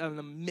dude is an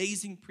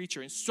amazing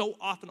preacher. And so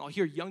often I'll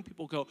hear young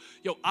people go,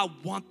 yo, I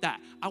want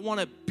that. I want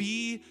to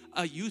be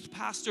a youth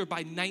pastor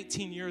by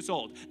 19 years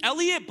old.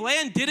 Elliot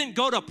Bland didn't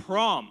go to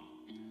prom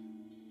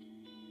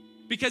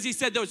because he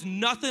said there was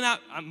nothing at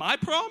my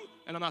prom.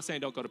 And I'm not saying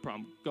don't go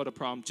to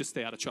prom, just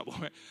stay out of trouble.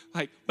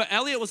 Right? But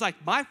Elliot was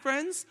like, my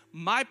friends,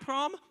 my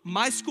prom,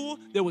 my school,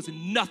 there was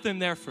nothing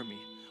there for me.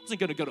 I wasn't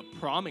going to go to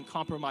prom and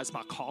compromise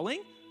my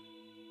calling.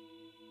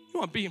 You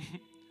want to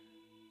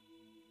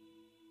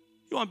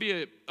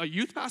be a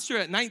youth pastor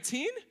at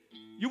 19?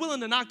 You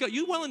willing to not go?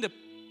 You willing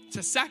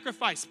to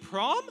sacrifice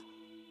prom?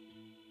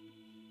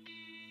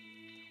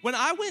 When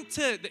I went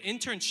to the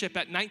internship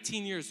at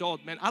 19 years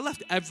old, man, I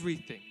left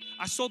everything.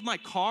 I sold my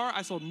car.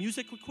 I sold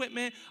music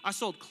equipment. I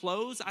sold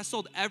clothes. I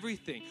sold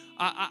everything.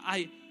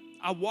 I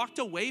walked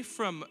away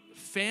from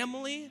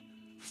family,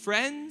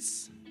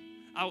 friends.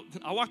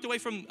 I walked away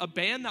from a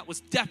band that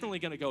was definitely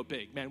going to go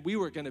big. Man, we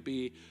were going to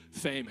be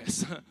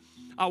famous.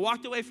 I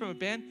walked away from a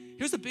band.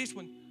 Here's the biggest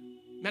one.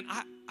 Man,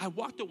 I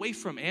walked away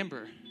from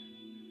Amber,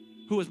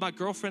 who was my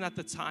girlfriend at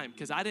the time,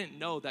 because I didn't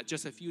know that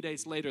just a few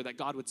days later that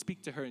God would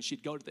speak to her and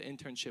she'd go to the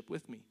internship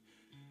with me.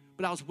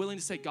 But I was willing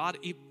to say, God,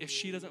 if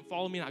she doesn't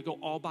follow me and I go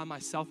all by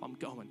myself, I'm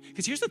going.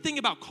 Because here's the thing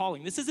about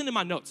calling. This isn't in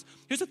my notes.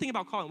 Here's the thing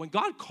about calling. When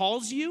God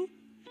calls you,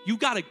 you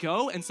got to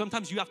go, and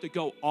sometimes you have to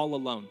go all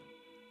alone.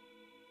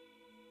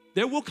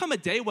 There will come a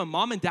day when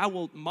mom and dad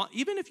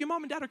even if your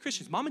mom and dad are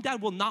Christians, mom and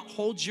dad will not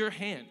hold your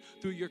hand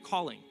through your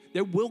calling.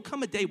 There will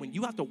come a day when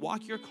you have to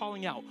walk your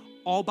calling out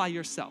all by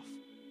yourself.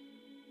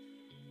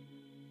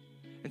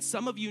 And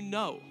some of you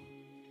know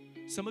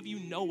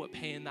what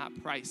paying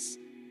that price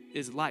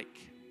is like.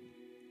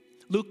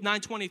 Luke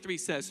 9:23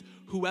 says,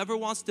 whoever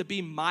wants to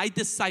be my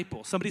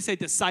disciple, somebody say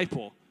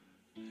disciple.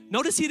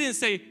 Notice he didn't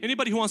say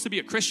anybody who wants to be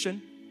a Christian.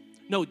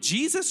 No,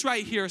 Jesus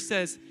right here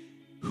says,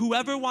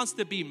 whoever wants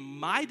to be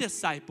my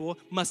disciple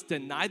must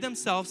deny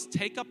themselves,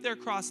 take up their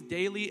cross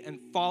daily, and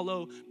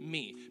follow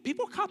me.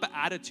 People cop an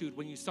attitude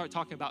when you start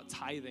talking about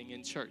tithing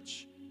in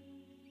church.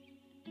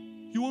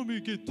 You want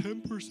me to get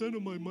 10%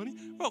 of my money?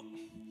 Bro,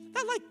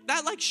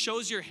 that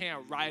shows your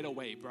hand right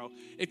away, bro.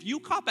 If you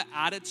cop an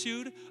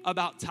attitude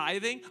about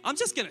tithing, I'm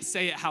just going to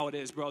say it how it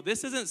is, bro.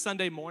 This isn't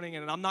Sunday morning,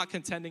 and I'm not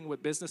contending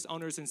with business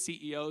owners and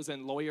CEOs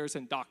and lawyers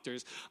and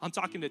doctors. I'm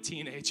talking to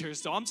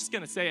teenagers, so I'm just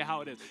going to say it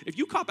how it is. If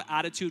you cop an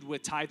attitude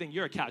with tithing,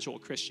 you're a casual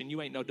Christian.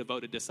 You ain't no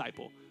devoted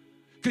disciple.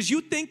 Because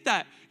you think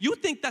that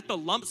the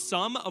lump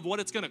sum of what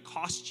it's going to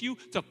cost you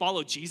to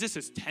follow Jesus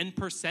is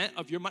 10%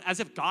 of your money,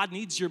 as if God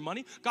needs your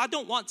money. God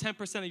don't want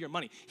 10% of your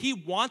money. He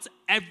wants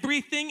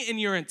everything in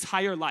your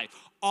entire life,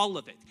 all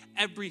of it,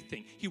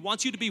 everything. He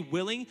wants you to be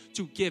willing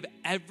to give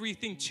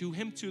everything to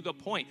him to the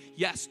point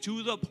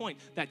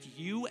that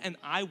you and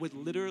I would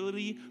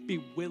literally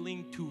be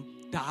willing to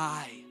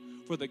die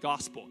for the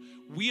gospel.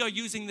 We are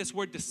using this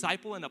word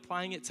disciple and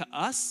applying it to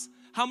us.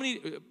 How many,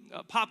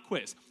 pop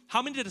quiz,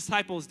 how many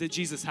disciples did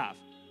Jesus have?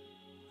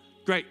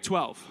 Great,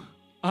 12.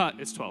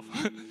 It's 12.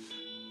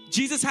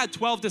 Jesus had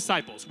 12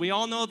 disciples. We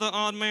all know the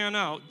odd man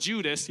out,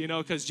 Judas,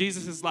 because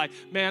Jesus is like,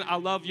 man, I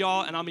love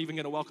y'all, and I'm even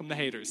going to welcome the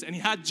haters. And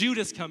he had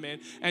Judas come in,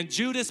 and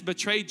Judas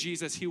betrayed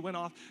Jesus. He went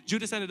off.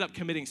 Judas ended up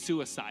committing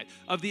suicide.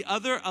 Of the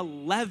other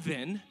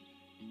 11,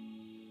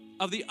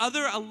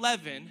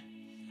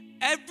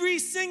 every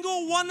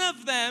single one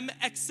of them,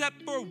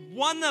 except for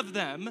one of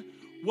them,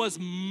 was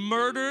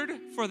murdered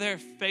for their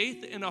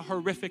faith in a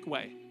horrific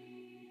way.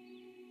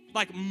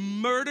 Like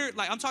murdered,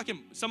 like I'm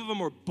talking, some of them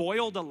were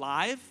boiled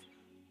alive.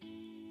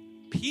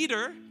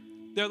 Peter,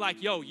 they're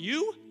like, yo,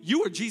 you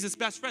are Jesus'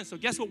 best friend, so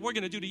guess what we're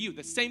going to do to you?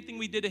 The same thing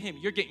we did to him.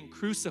 You're getting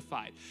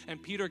crucified.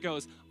 And Peter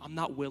goes, I'm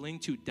not willing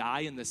to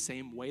die in the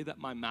same way that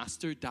my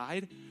master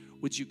died.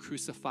 Would you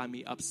crucify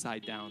me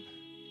upside down?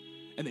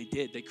 And they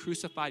did. They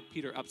crucified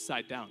Peter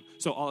upside down.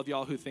 So all of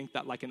y'all who think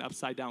that like an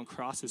upside down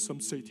cross is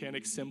some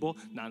satanic symbol,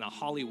 no,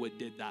 Hollywood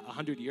did that.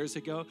 100 years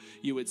ago,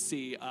 you would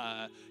see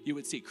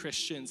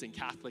Christians and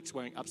Catholics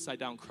wearing upside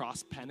down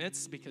cross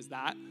pennants because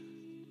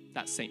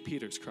that's St.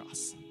 Peter's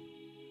cross.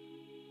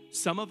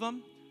 Some of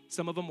them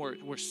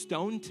were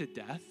stoned to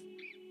death.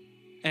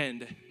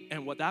 And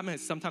what that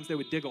meant is sometimes they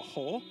would dig a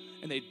hole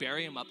and they'd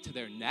bury him up to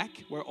their neck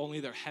where only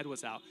their head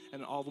was out.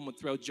 And all of them would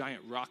throw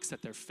giant rocks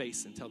at their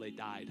face until they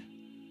died.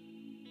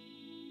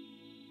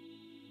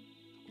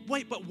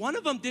 Wait, but one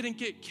of them didn't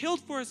get killed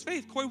for his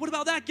faith. Corey, what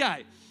about that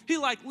guy? He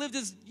lived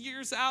his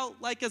years out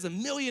as a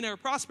millionaire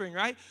prospering,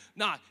 right?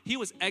 Nah, he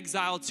was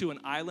exiled to an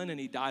island and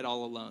he died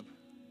all alone.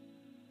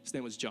 His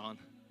name was John.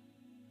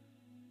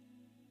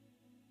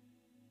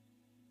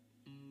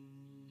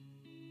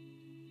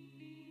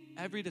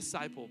 Every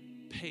disciple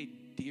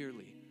paid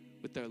dearly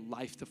with their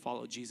life to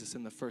follow Jesus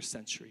in the first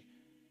century.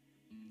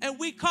 And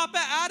we cop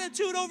an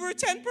attitude over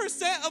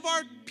 10% of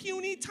our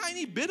puny,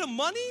 tiny bit of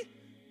money?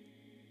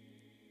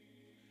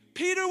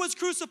 Peter was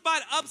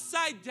crucified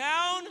upside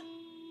down.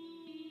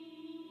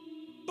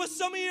 But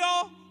some of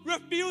y'all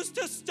refuse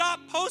to stop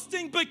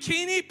posting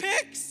bikini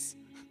pics.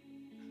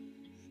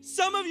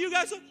 Some of you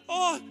guys,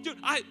 dude,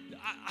 I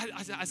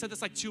said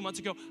this 2 months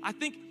ago. I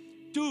think,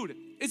 dude,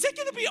 is it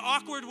gonna be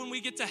awkward when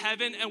we get to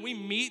heaven and we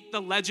meet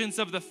the legends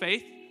of the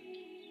faith?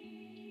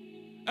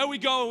 And we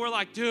go and we're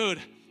like, dude,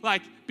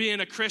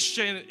 being a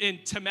Christian in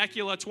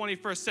Temecula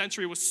 21st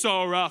century was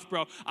so rough,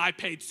 bro. I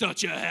paid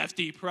such a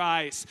hefty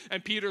price.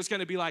 And Peter's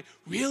gonna be like,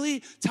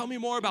 really? Tell me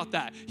more about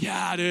that.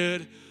 Yeah,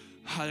 dude,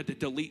 I had to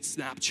delete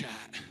Snapchat.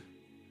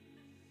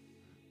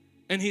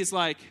 And he's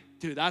like,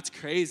 dude, that's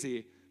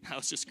crazy. I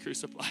was just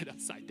crucified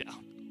upside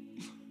down.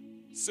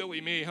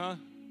 Silly me, huh?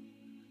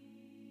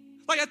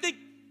 I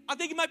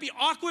think it might be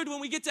awkward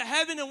when we get to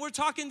heaven and we're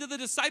talking to the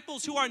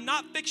disciples who are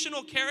not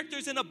fictional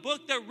characters in a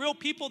book. They're real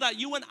people that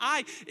you and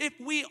I, if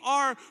we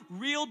are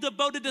real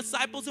devoted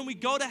disciples and we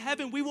go to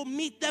heaven, we will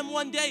meet them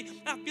one day.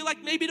 And I feel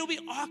like maybe it'll be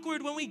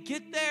awkward when we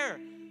get there.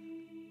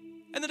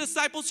 And the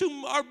disciples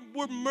who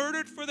were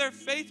murdered for their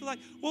faith were like,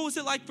 what was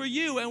it like for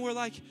you? And we're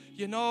like,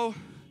 I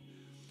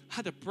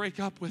had to break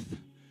up with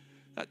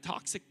that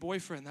toxic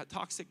boyfriend, that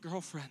toxic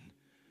girlfriend.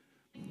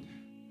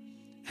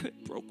 And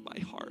it broke my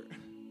heart.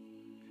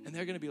 And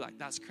they're going to be like,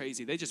 that's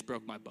crazy. They just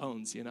broke my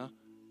bones,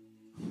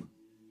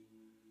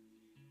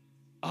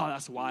 Oh,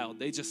 that's wild.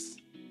 They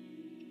just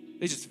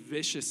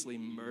viciously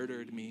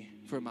murdered me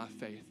for my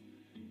faith.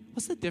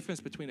 What's the difference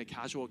between a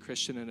casual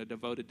Christian and a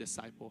devoted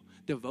disciple?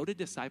 Devoted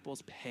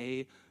disciples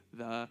pay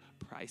the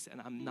price.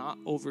 And I'm not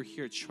over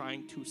here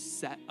trying to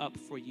set up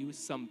for you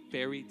some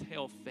fairy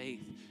tale faith.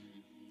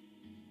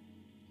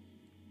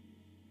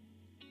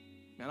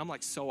 Man, I'm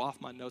so off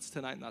my notes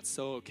tonight, and that's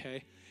so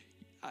okay.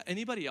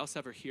 Anybody else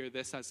ever hear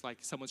this as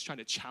someone's trying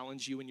to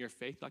challenge you in your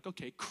faith?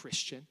 Okay,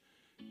 Christian,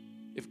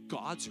 if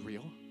God's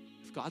real,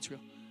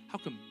 how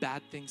come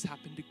bad things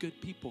happen to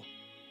good people?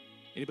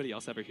 Anybody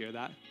else ever hear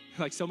that?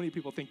 So many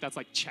people think that's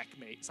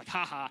checkmate. It's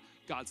haha,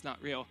 God's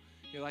not real.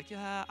 You're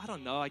yeah, I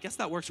don't know. I guess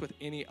that works with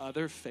any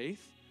other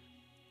faith.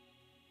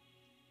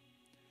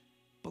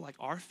 But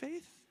our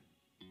faith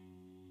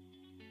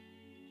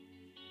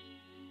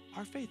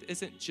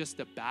isn't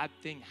just a bad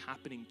thing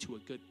happening to a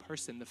good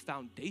person. The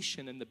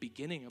foundation and the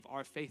beginning of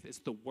our faith is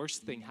the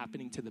worst thing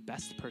happening to the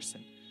best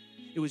person.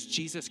 It was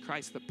Jesus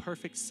Christ, the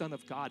perfect Son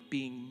of God,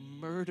 being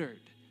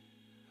murdered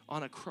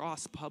on a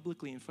cross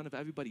publicly in front of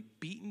everybody,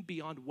 beaten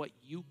beyond what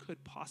you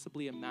could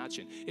possibly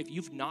imagine. If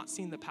you've not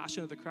seen The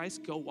Passion of the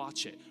Christ, go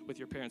watch it with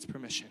your parents'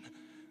 permission.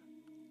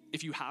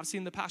 If you have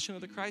seen The Passion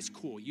of the Christ,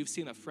 cool. You've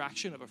seen a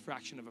fraction of a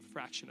fraction of a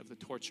fraction of the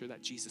torture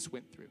that Jesus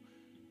went through.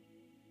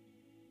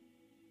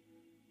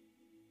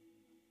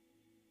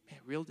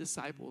 Real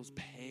disciples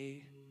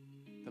pay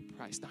the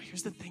price. Now,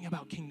 here's the thing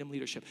about kingdom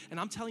leadership. And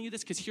I'm telling you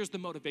this because here's the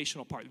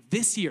motivational part.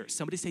 This year,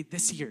 somebody say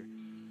this year.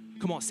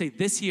 Come on, say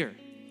this year.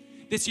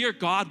 This year,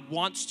 God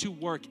wants to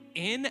work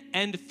in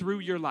and through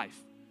your life.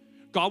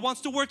 God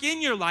wants to work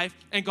in your life,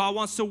 and God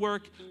wants to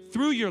work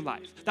through your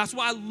life. That's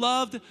why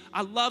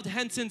I loved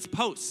Henson's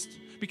post.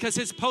 Because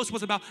his post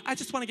was about, I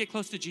just want to get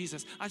close to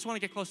Jesus. I just want to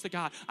get close to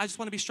God. I just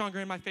want to be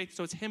stronger in my faith.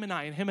 So it's him and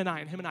I and him and I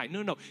and him and I.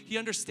 No. He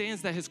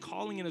understands that his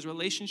calling and his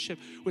relationship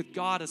with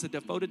God as a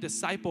devoted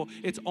disciple,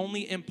 it's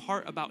only in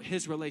part about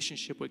his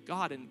relationship with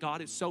God. And God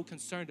is so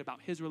concerned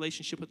about his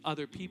relationship with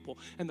other people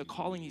and the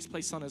calling he's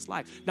placed on his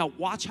life. Now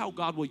watch how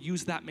God will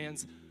use that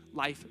man's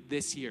life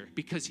this year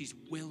because he's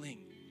willing.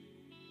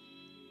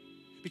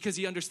 Because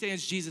he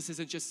understands Jesus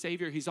isn't just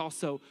Savior, he's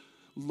also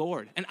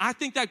Lord. And I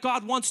think that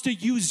God wants to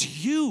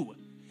use you.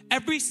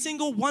 Every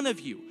single one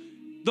of you,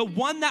 the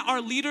one that our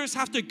leaders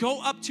have to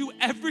go up to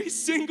every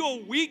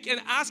single week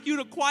and ask you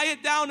to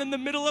quiet down in the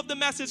middle of the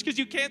message because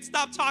you can't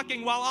stop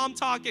talking while I'm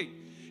talking.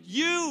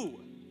 You.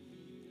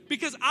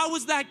 because I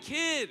was that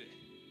kid.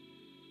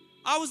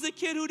 I was the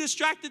kid who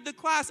distracted the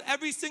class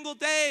every single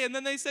day, and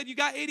then they said, you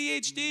got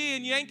ADHD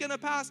and you ain't gonna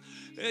pass.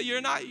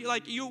 You're not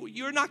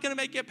gonna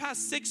make it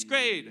past sixth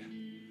grade,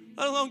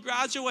 let alone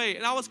graduate.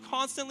 And I was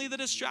constantly the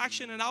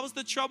distraction, and I was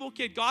the trouble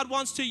kid. God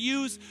wants to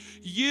use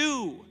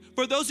you.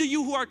 For those of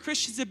you who are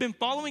Christians, have been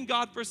following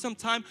God for some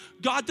time,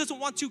 God doesn't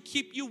want to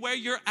keep you where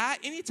you're at.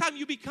 Anytime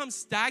you become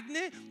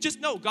stagnant,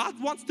 just know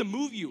God wants to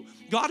move you.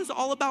 God is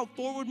all about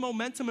forward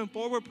momentum and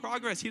forward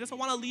progress. He doesn't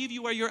want to leave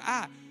you where you're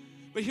at.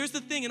 But here's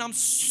the thing, and I'm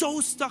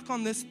so stuck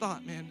on this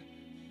thought, man.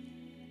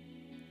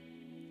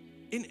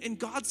 In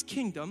God's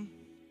kingdom,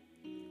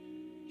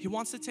 He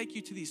wants to take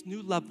you to these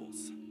new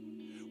levels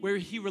where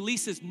He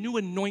releases new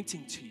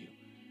anointing to you,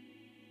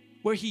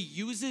 where He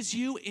uses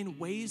you in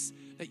ways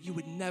that you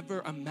would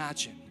never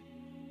imagine.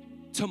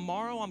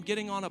 Tomorrow, I'm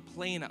getting on a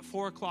plane at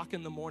 4 o'clock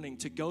in the morning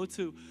to go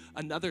to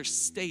another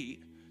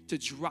state, to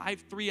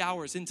drive 3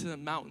 hours into the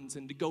mountains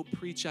and to go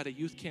preach at a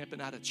youth camp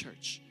and at a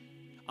church.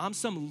 I'm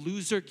some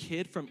loser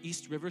kid from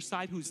East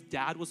Riverside whose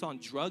dad was on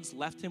drugs,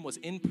 left him, was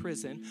in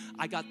prison.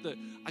 I got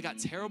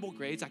terrible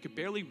grades. I could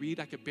barely read.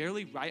 I could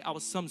barely write. I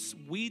was some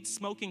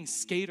weed-smoking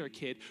skater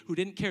kid who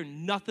didn't care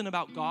nothing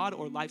about God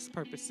or life's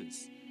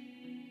purposes.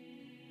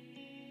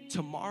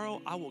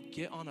 Tomorrow, I will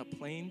get on a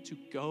plane to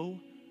go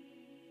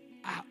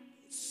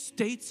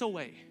states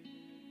away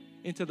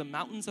into the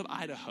mountains of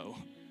Idaho.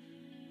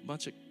 A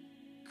bunch of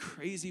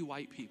crazy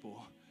white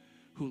people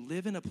who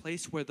live in a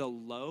place where the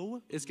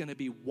low is going to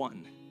be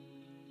 1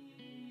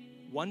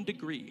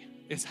 degree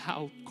is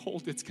how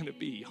cold it's going to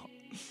be.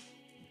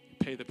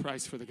 Pay the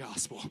price for the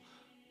gospel.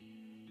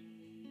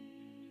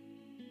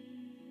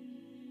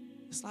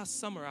 This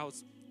last summer, I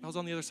was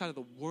on the other side of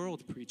the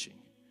world preaching.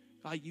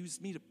 God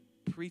used me to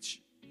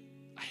preach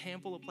a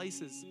handful of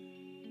places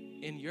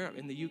in Europe,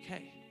 in the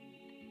UK.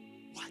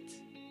 What?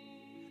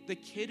 The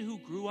kid who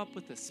grew up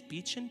with a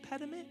speech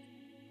impediment?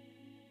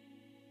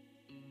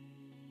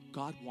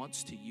 God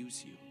wants to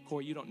use you.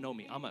 Corey, you don't know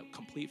me. I'm a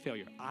complete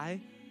failure.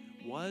 I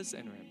was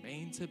and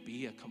remain to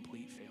be a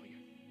complete failure.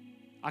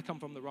 I come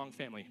from the wrong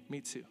family.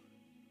 Me too.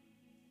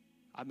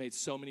 I've made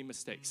so many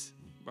mistakes.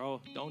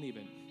 Bro, don't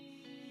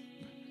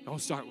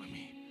start with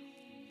me.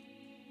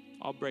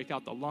 I'll break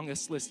out the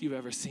longest list you've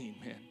ever seen,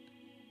 man.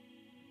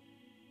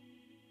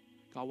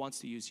 God wants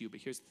to use you, but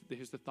here's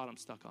the thought I'm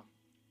stuck on.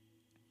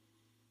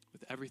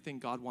 With everything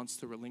God wants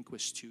to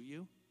relinquish to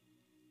you,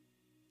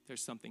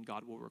 there's something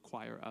God will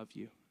require of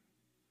you.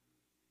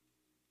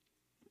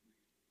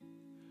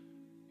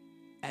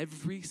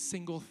 Every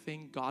single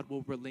thing God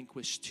will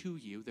relinquish to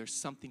you, there's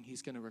something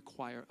He's going to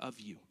require of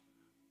you.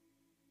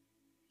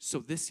 So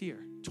this year,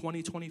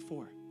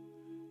 2024,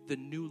 the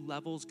new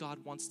levels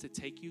God wants to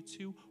take you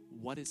to,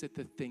 what's the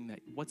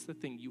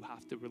thing you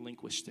have to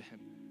relinquish to Him?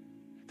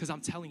 Because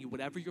I'm telling you,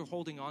 whatever you're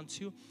holding on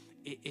to,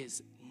 it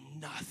is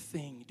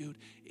nothing, dude.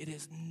 It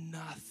is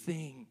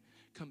nothing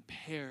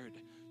compared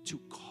to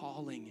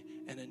calling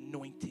and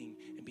anointing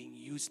and being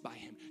used by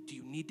Him. Do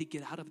you need to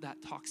get out of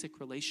that toxic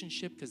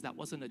relationship? Because that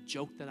wasn't a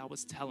joke that I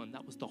was telling.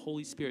 That was the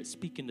Holy Spirit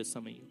speaking to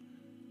some of you.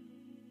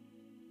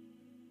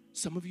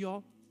 Some of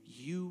y'all,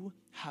 you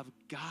have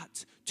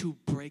got to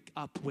break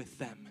up with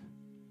them.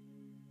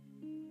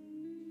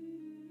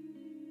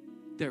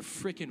 They're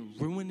freaking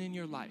ruining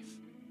your life.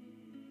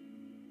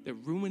 They're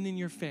ruining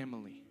your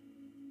family.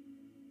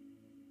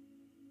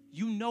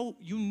 You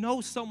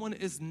know someone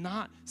is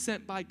not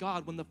sent by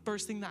God when the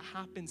first thing that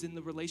happens in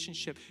the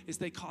relationship is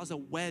they cause a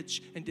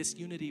wedge and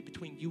disunity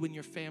between you and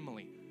your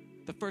family.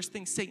 The first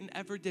thing Satan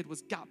ever did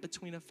was got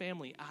between a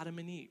family, Adam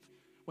and Eve.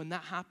 When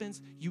that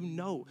happens, you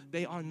know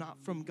they are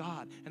not from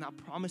God. And I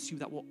promise you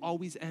that will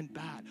always end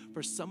bad.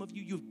 For some of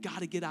you, you've got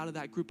to get out of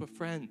that group of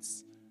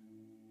friends.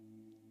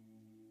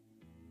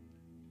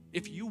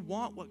 If you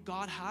want what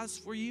God has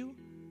for you,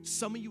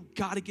 some of you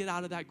got to get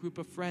out of that group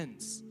of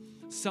friends.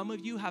 Some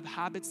of you have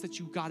habits that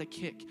you got to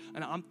kick.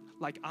 And I'm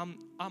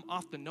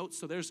off the notes,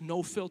 so there's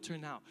no filter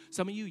now.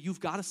 Some of you, you've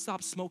got to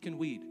stop smoking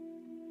weed.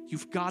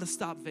 You've got to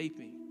stop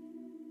vaping.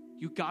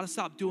 You've got to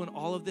stop doing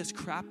all of this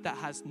crap that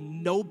has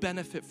no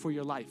benefit for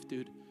your life,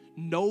 dude.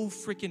 No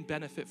freaking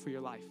benefit for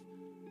your life.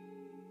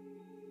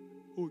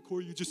 Oh,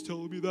 Corey, you just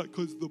telling me that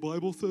because the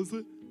Bible says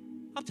it?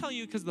 I'm telling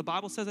you because the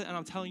Bible says it, and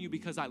I'm telling you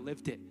because I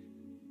lived it.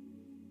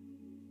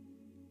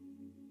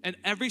 And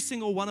every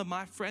single one of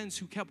my friends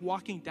who kept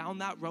walking down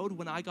that road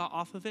when I got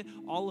off of it,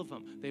 all of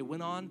them, they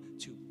went on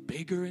to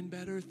bigger and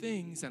better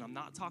things. And I'm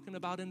not talking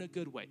about in a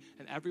good way.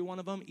 And every one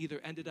of them either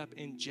ended up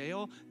in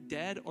jail,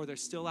 dead, or they're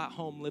still at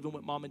home living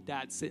with mom and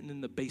dad sitting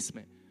in the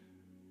basement.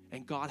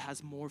 And God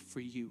has more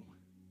for you.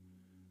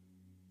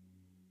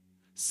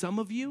 Some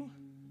of you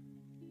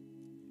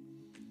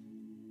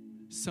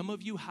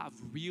have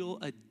real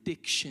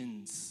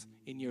addictions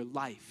in your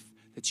life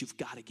that you've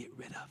got to get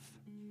rid of.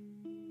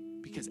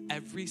 Because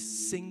every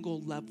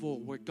single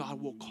level where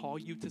God will call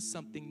you to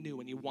something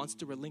new and He wants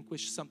to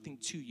relinquish something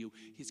to you,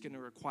 He's going to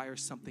require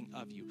something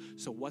of you.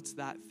 So what's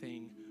that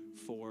thing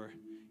for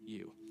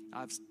you? I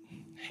have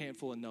a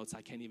handful of notes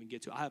I can't even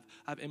get to. I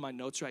have in my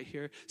notes right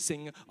here,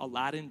 sing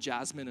Aladdin,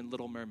 Jasmine, and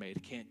Little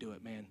Mermaid. Can't do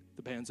it, man.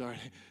 The band's already,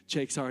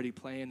 Jake's already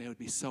playing. It would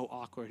be so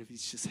awkward if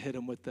he's just hit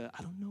him with the,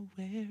 I don't know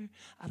where,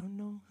 I don't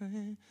know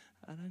when,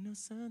 I don't know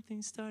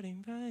something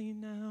starting right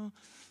now.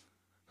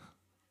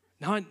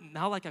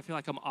 Now, like I feel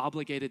like I'm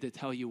obligated to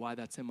tell you why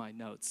that's in my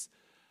notes.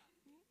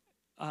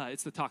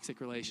 It's the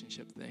toxic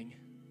relationship thing.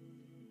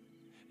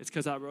 It's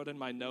because I wrote in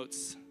my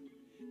notes,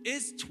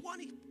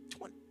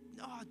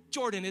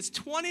 Jordan, it's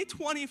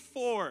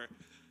 2024.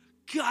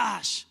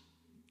 Gosh,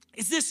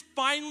 is this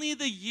finally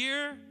the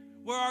year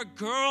where our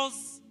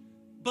girls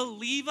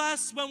believe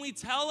us when we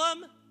tell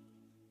them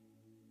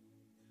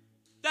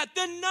that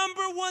the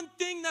number one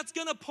thing that's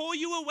going to pull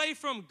you away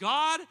from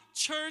God,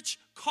 church,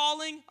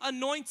 calling,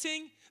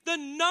 anointing, the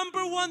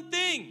number one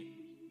thing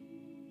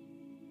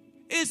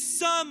is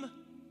some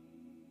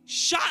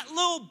shot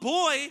little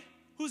boy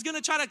who's going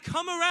to try to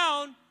come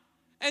around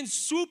and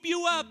swoop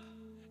you up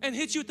and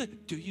hit you with the,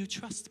 do you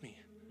trust me?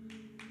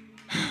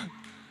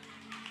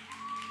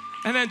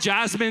 And then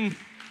Jasmine,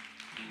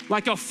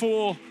 like a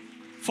fool,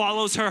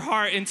 follows her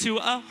heart into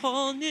a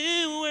whole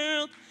new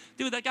world.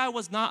 Dude, that guy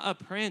was not a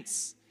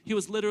prince. He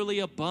was literally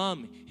a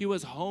bum. He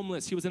was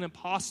homeless. He was an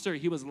imposter.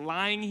 He was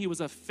lying. He was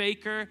a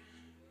faker.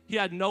 He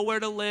had nowhere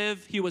to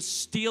live. He was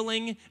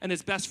stealing, and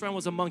his best friend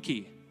was a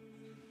monkey.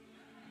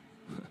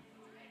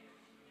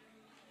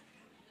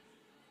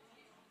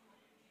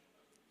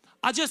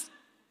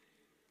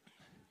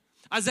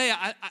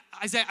 Isaiah,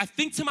 I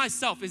think to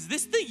myself, is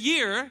this the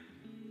year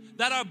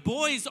that our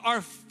boys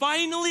are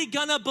finally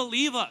gonna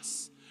believe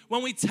us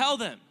when we tell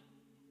them?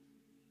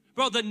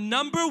 Bro, the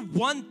number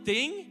one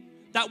thing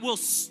that will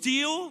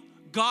steal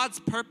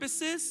God's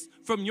purposes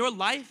from your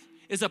life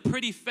is a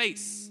pretty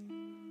face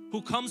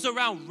who comes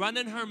around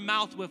running her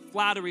mouth with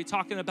flattery,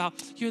 talking about,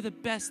 you're the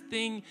best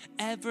thing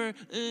ever,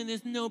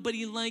 there's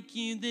nobody like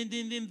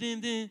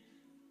you,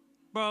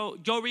 Bro,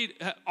 go read,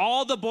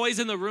 all the boys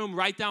in the room,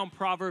 write down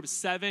Proverbs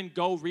 7,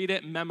 go read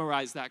it,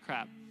 memorize that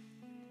crap.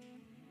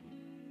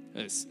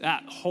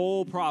 That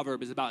whole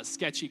proverb is about a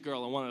sketchy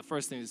girl, and one of the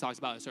first things it talks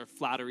about is her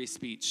flattery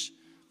speech.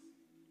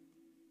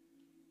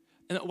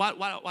 And why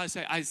I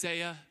say,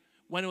 Isaiah,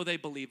 when will they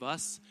believe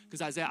us?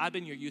 Because Isaiah, I've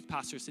been your youth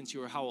pastor since you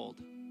were how old?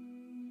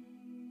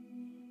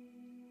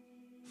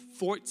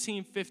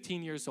 14,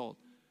 15 years old.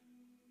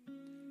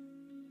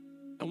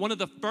 And one of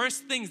the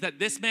first things that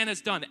this man has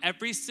done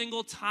every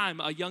single time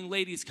a young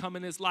lady's come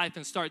in his life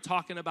and start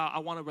talking about, I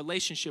want a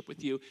relationship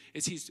with you,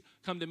 is he's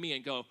come to me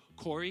and go,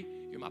 Corey,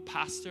 you're my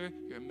pastor,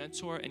 you're a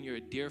mentor, and you're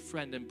a dear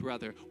friend and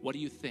brother. What do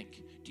you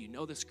think? Do you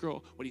know this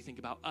girl? What do you think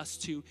about us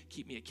two?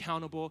 Keep me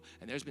accountable.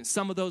 And there's been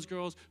some of those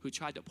girls who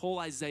tried to pull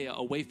Isaiah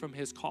away from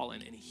his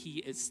calling, and he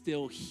is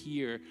still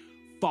here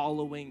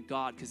following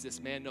God because this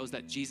man knows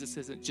that Jesus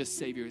isn't just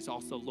Savior, he's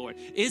also Lord.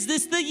 Is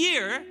this the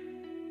year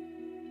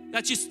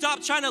that you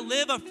stop trying to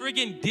live a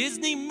friggin'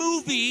 Disney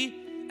movie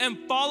and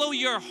follow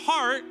your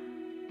heart?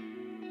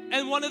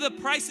 And one of the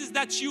prices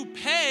that you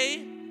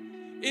pay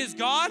is,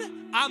 God,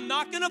 I'm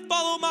not gonna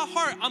follow my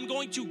heart. I'm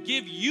going to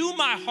give you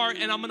my heart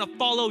and I'm gonna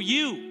follow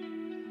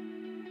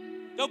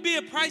you. There'll be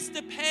a price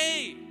to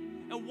pay.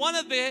 And one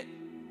of it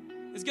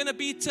is gonna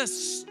be to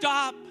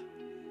stop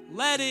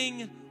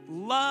letting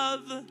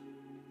love.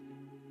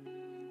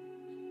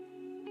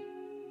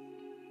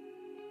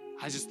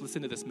 I just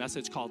listened to this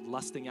message called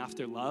Lusting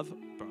After Love.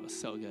 Bro, it's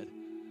so good.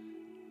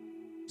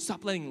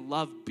 Stop letting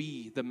love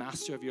be the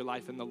master of your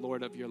life and the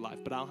Lord of your life.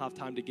 But I don't have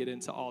time to get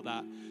into all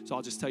that. So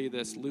I'll just tell you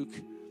this. Luke,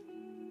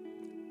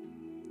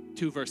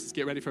 2 verses.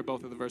 Get ready for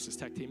both of the verses,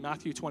 tech team.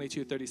 Matthew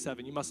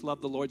 22:37. You must love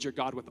the Lord your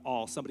God with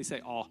all. Somebody say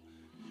all.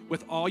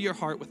 With all your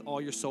heart, with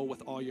all your soul,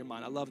 with all your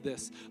mind. I love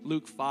this.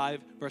 Luke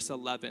 5, verse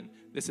 11.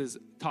 This is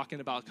talking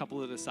about a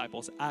couple of the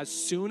disciples. As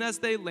soon as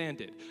they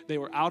landed, they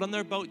were out on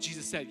their boat.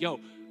 Jesus said, yo,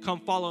 come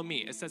follow me.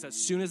 It says as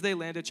soon as they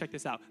landed, check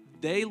this out.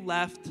 They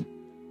left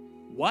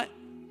what?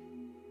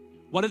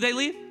 What did they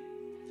leave?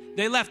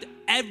 They left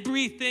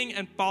everything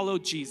and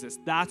followed Jesus.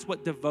 That's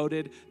what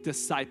devoted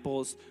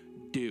disciples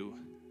do.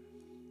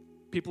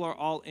 People are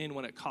all in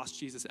when it costs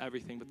Jesus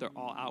everything, but they're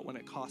all out when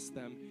it costs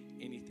them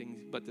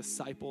anything. But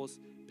disciples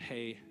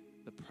pay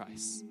the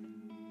price.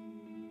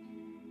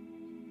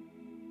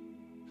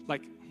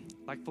 Like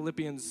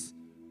Philippians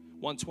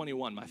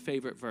 1:21, my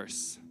favorite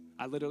verse.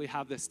 I literally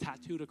have this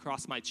tattooed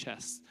across my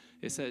chest.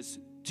 It says,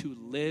 to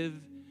live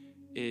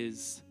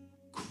is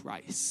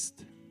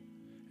Christ,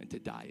 and to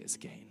die is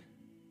gain.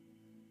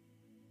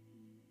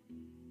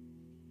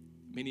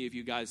 Many of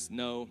you guys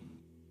know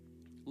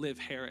Liv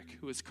Herrick,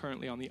 who is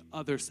currently on the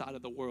other side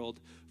of the world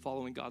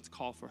following God's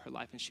call for her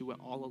life, and she went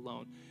all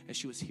alone, and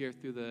she was here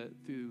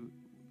through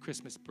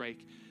Christmas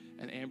break,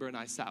 and Amber and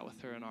I sat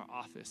with her in our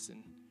office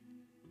and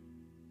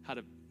had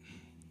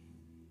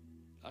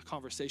a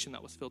conversation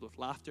that was filled with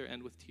laughter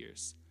and with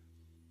tears.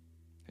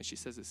 And she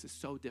says, this is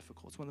so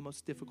difficult. It's one of the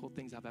most difficult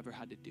things I've ever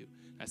had to do.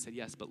 And I said,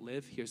 yes, but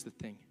Liv, here's the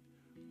thing.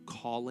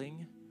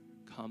 Calling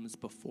comes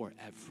before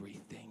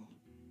everything.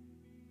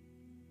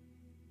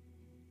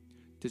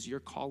 Does your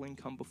calling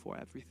come before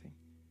everything?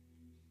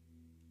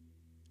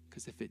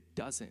 Because if it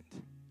doesn't,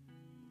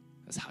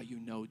 that's how you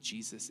know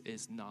Jesus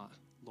is not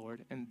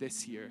Lord. And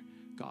this year,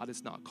 God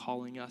is not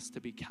calling us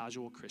to be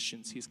casual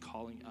Christians. He's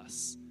calling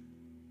us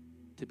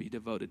to be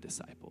devoted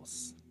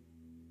disciples.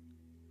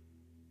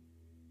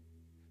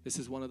 This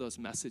is one of those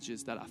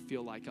messages that I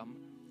feel like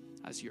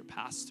as your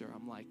pastor,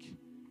 I'm like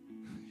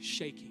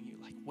shaking you,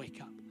 like, wake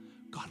up.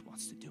 God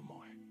wants to do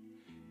more.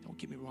 Don't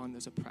get me wrong,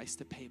 there's a price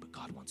to pay, but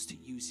God wants to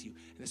use you.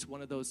 And it's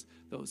one of those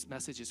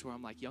messages where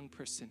I'm like, young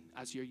person,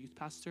 as your youth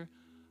pastor,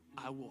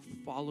 I will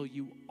follow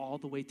you all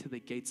the way to the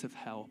gates of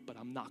hell, but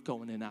I'm not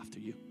going in after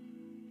you.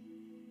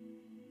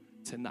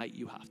 Tonight,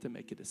 you have to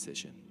make a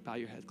decision. Bow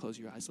your head, close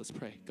your eyes, let's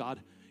pray.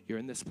 God, you're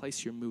in this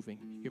place, you're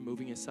moving. You're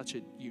moving in such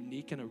a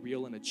unique and a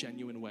real and a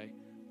genuine way.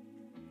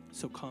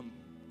 So come,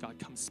 God,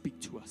 come speak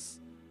to us.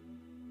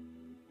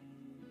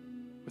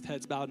 With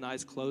heads bowed and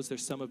eyes closed,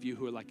 there's some of you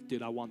who are like,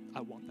 dude, I want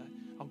that.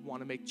 I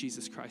want to make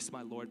Jesus Christ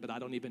my Lord, but I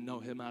don't even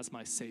know him as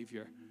my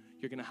Savior.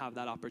 You're going to have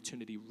that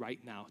opportunity right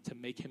now to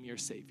make him your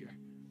Savior.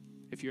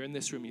 If you're in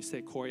this room, you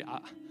say, Corey,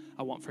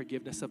 I want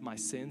forgiveness of my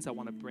sins. I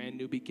want a brand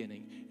new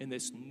beginning. In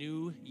this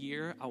new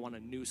year, I want a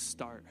new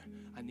start.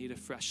 I need a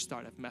fresh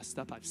start. I've messed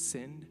up. I've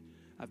sinned.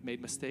 I've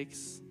made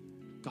mistakes.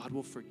 God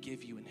will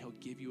forgive you, and he'll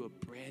give you a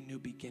brand new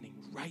beginning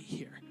right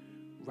here,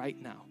 right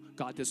now.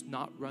 God does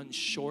not run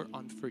short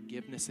on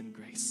forgiveness and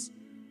grace.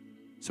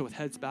 So with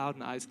heads bowed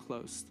and eyes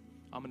closed,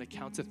 I'm going to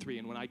count to 3.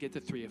 And when I get to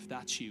 3, if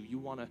that's you, you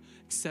want to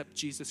accept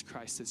Jesus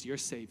Christ as your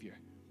Savior.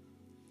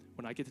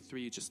 When I get to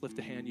 3, you just lift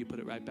a hand, you put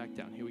it right back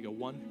down. Here we go.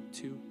 1,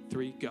 2,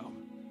 3, go.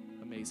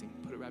 Amazing.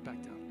 Put it right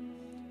back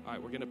down. All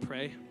right, we're going to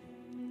pray.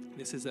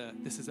 This is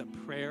a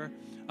prayer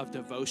of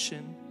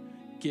devotion,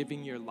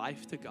 giving your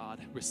life to God,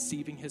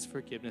 receiving his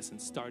forgiveness,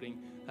 and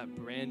starting that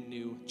brand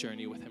new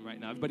journey with him right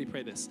now. Everybody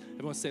pray this.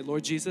 Everyone say,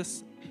 Lord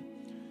Jesus,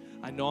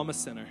 I know I'm a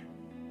sinner,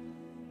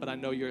 but I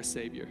know you're a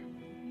Savior.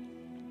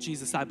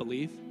 Jesus, I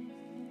believe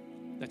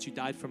that you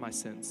died for my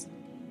sins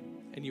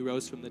and you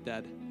rose from the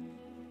dead.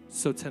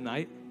 So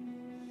tonight,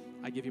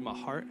 I give you my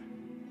heart,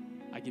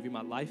 I give you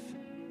my life,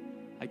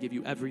 I give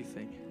you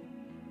everything.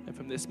 And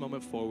from this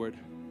moment forward,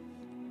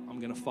 I'm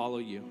going to follow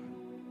you.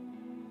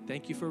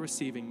 Thank you for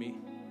receiving me.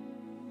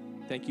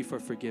 Thank you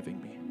for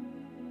forgiving me.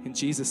 In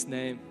Jesus'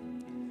 name,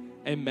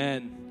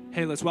 amen.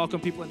 Hey, let's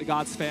welcome people into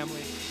God's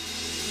family.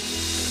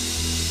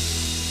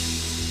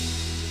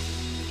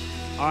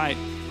 All right,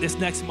 this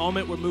next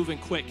moment, we're moving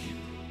quick.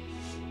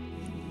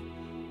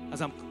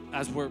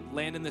 As we're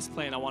landing this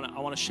plane, I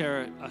want to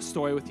share a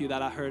story with you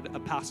that I heard a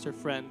pastor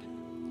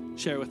friend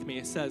share with me.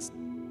 It says,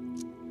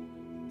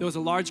 there was a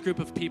large group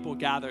of people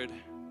gathered.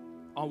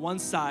 On one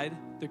side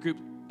of the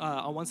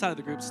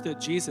group stood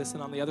Jesus,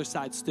 and on the other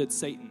side stood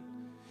Satan.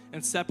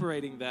 And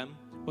separating them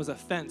was a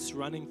fence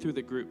running through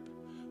the group.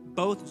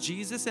 Both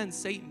Jesus and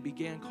Satan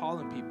began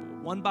calling people.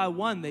 One by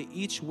one, they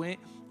each went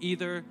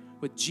either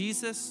with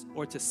Jesus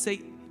or to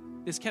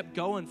Satan. This kept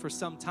going for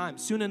some time.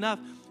 Soon enough,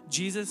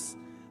 Jesus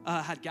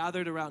had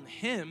gathered around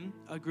him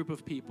a group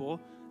of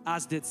people,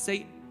 as did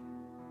Satan.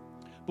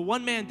 But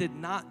one man did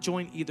not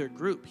join either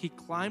group. He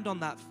climbed on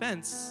that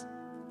fence,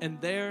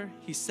 and there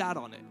he sat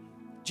on it.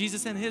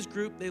 Jesus and his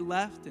group, they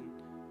left and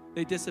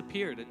they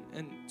disappeared,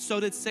 and so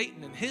did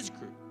Satan and his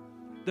group.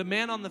 The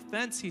man on the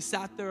fence, he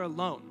sat there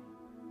alone.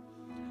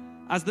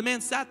 As the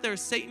man sat there,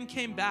 Satan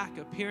came back,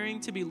 appearing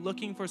to be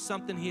looking for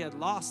something he had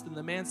lost. And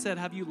the man said,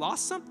 "Have you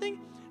lost something?"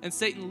 And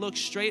Satan looked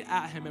straight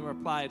at him and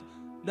replied,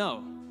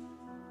 "No,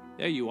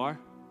 there you are."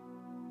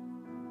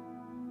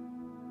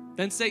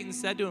 Then Satan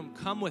said to him,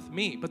 "Come with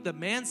me." But the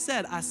man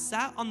said, "I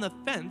sat on the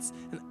fence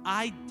and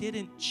I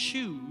didn't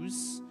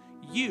choose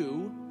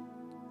you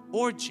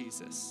or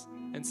Jesus."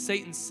 And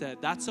Satan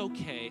said, "That's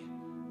okay.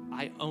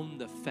 I own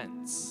the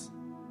fence."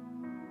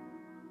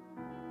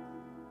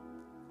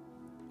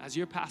 As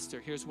your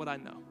pastor, here's what I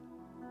know.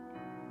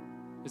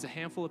 There's a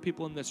handful of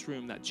people in this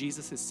room that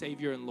Jesus is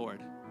Savior and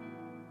Lord.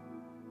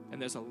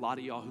 And there's a lot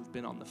of y'all who've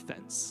been on the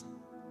fence.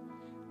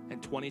 In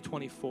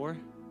 2024,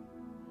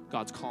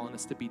 God's calling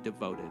us to be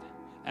devoted.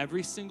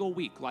 Every single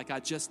week, like I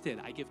just did,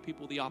 I give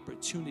people the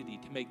opportunity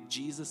to make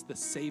Jesus the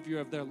Savior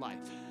of their life.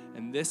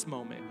 In this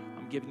moment,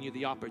 I'm giving you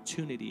the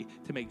opportunity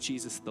to make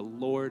Jesus the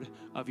Lord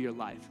of your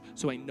life.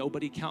 So ain't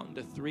nobody counting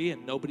to 3,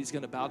 and nobody's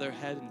going to bow their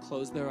head and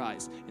close their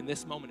eyes. In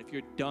this moment, if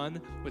you're done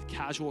with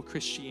casual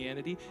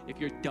Christianity, if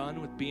you're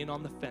done with being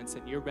on the fence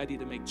and you're ready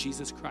to make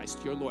Jesus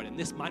Christ your Lord, and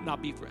this might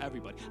not be for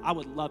everybody. I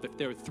would love if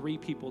there were 3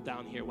 people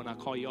down here when I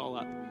call you all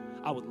up.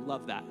 I would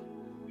love that.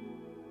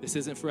 This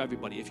isn't for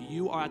everybody. If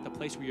you are at the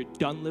place where you're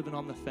done living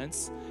on the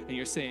fence and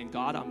you're saying,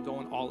 "God, I'm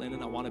going all in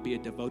and I want to be a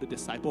devoted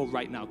disciple,"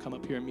 right now, come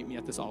up here and meet me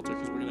at this altar,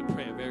 because we're going to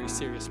pray a very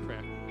serious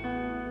prayer.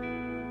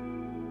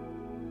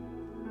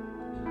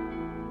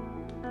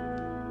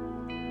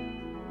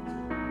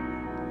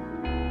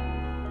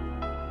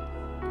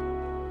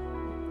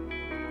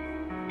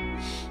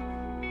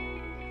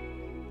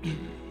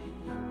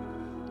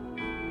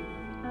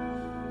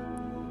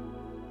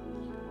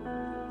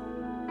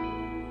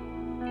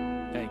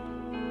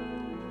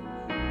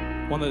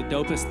 One of the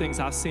dopest things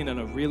I've seen in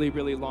a really,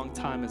 really long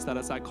time is that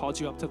as I called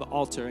you up to the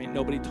altar, ain't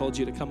nobody told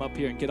you to come up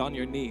here and get on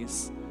your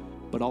knees,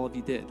 but all of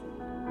you did.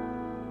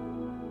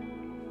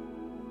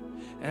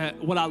 And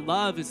what I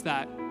love is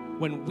that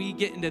when we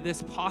get into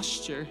this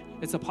posture,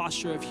 it's a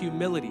posture of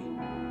humility.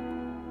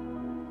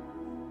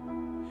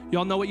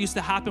 Y'all know what used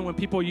to happen when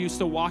people used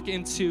to walk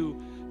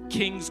into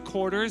king's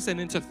quarters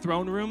and into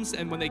throne rooms,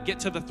 and when they get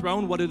to the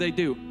throne, what do?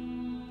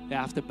 They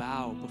have to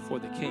bow before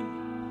the king.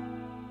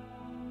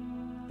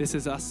 This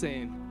is us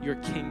saying, you're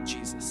King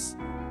Jesus.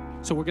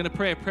 So we're gonna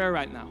pray a prayer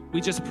right now. We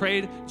just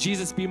prayed,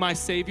 Jesus be my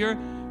Savior,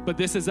 but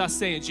this is us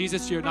saying,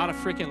 Jesus, you're not a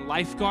freaking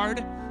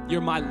lifeguard, you're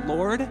my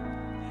Lord,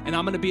 and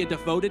I'm gonna be a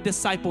devoted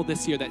disciple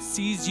this year that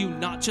sees you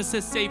not just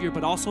as Savior,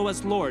 but also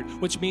as Lord,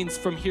 which means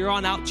from here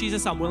on out,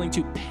 Jesus, I'm willing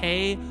to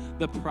pay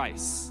the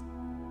price.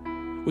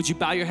 Would you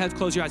bow your heads,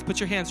 close your eyes, put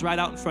your hands right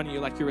out in front of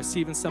you like you're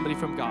receiving somebody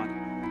from God.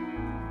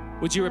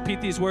 Would you repeat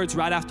these words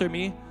right after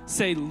me?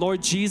 Say,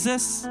 Lord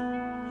Jesus.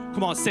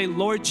 Come on, say,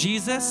 Lord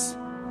Jesus,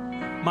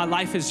 my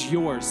life is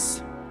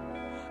yours.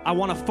 I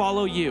want to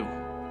follow you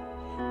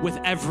with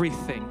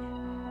everything.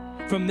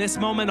 From this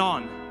moment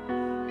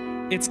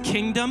on, it's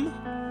kingdom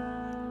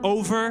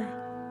over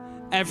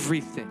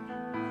everything.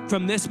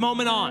 From this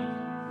moment on,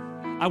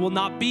 I will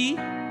not be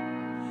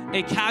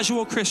a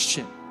casual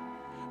Christian.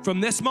 From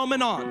this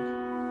moment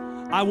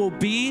on, I will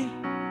be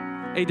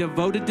a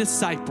devoted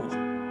disciple.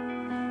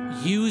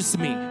 Use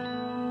me.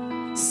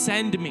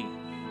 Send me.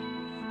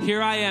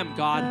 Here I am,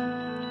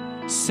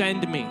 God.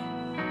 Send me.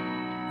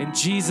 In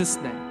Jesus'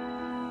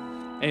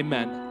 name,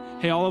 amen.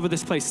 Hey, all over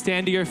this place,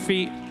 stand to your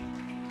feet.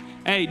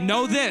 Hey,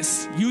 know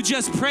this. You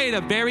just prayed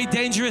a very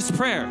dangerous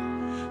prayer.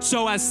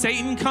 So as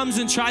Satan comes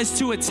and tries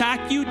to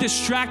attack you,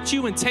 distract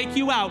you, and take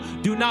you out,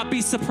 do not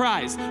be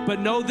surprised. But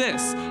know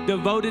this,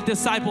 devoted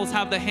disciples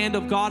have the hand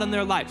of God in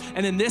their life.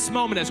 And in this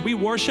moment, as we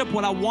worship,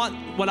 what I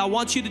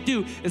want you to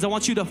do is I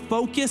want you to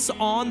focus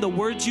on the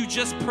words you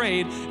just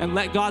prayed and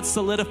let God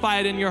solidify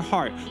it in your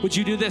heart. Would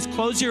you do this?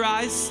 Close your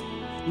eyes,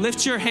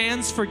 lift your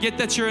hands, forget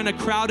that you're in a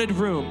crowded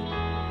room,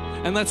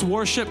 and let's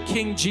worship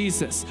King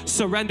Jesus,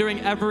 surrendering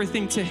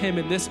everything to him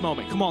in this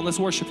moment. Come on, let's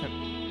worship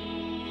him.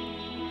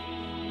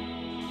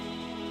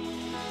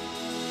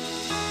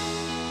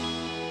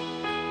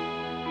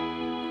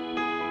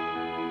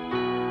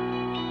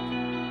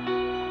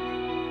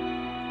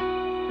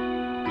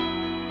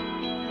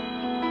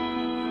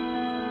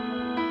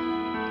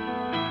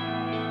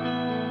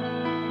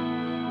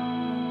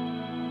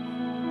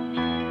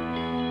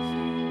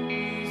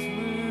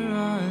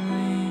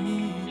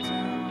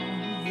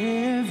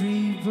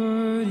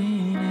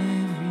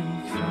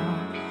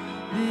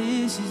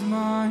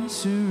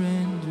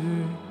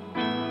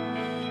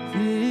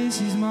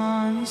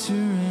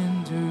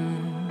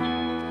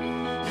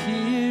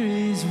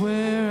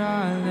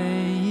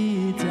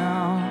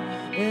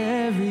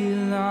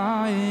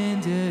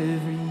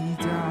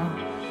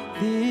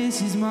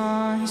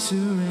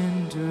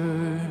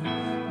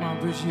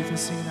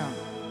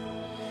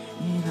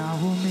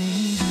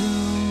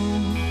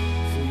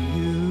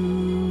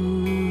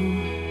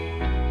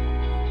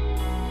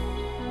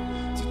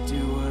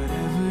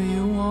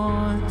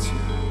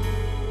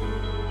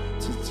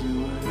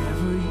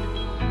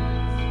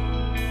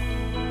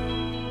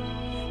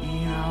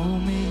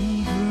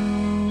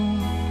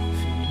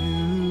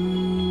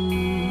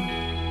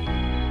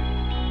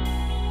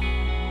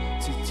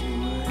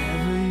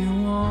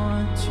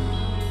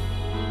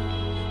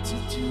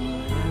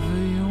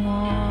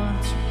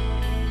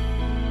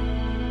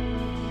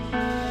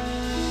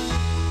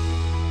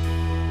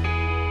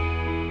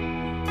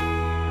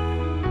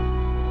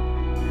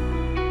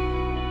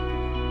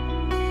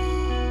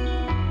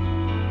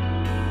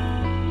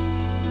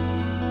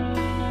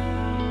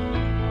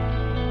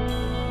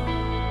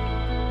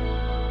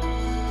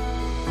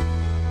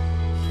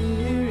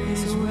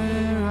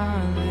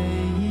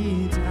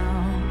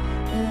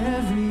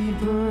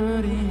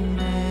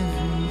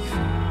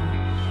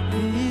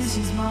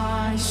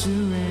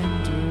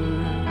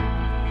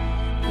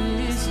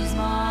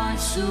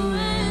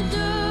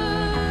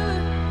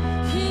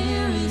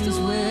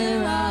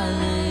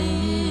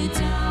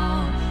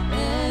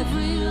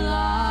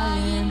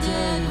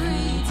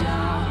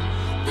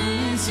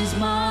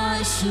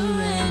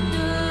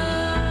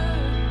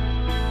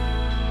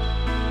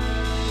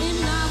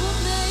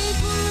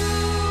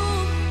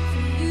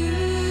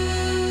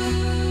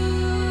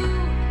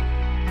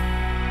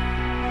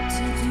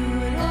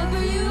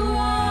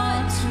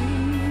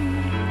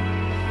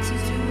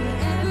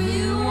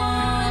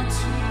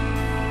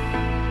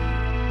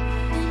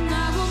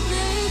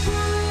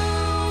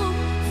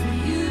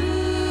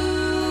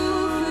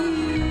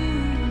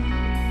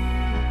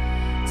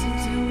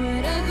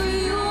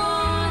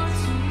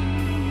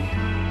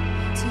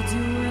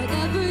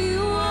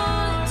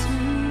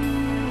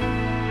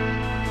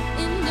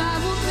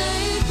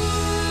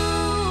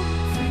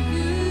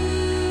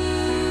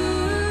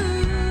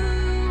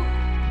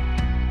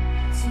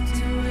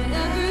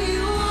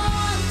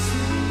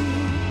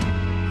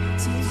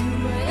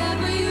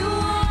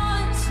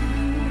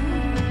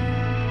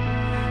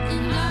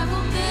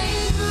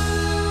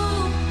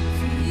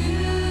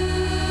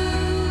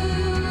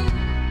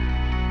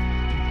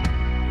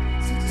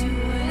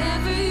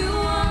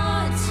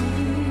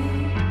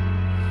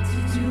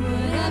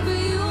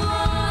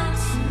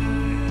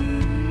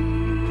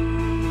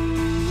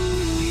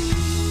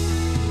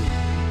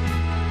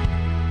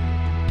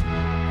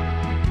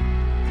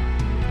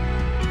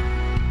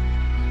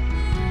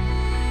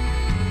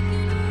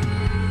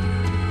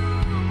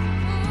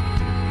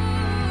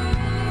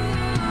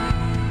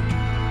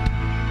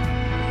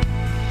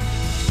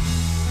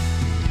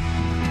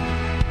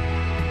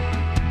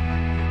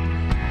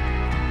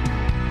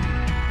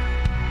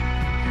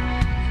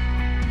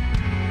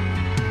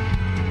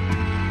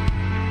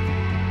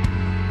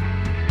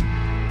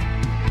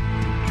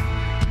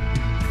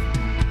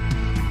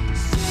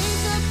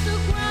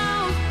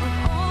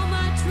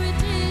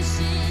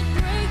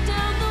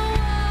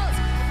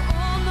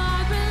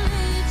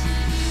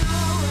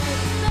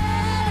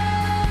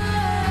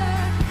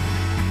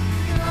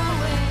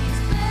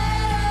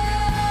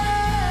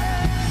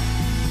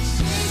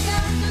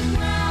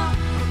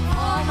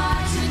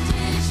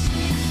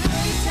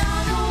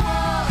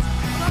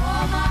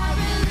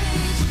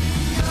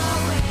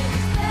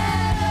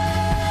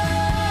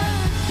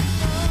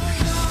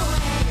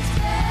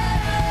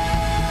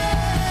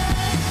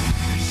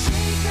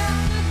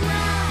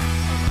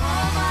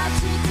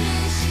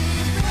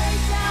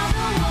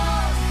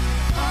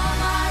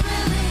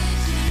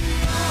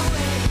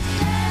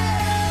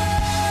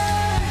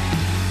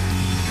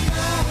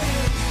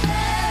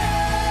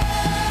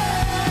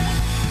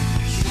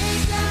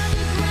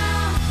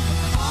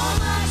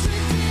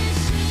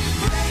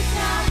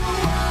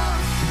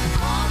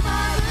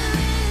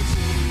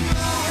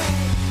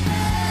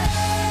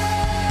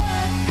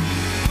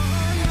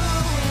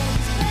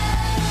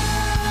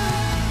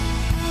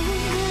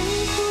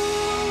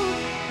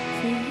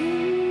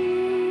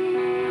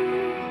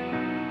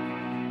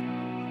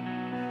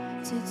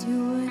 do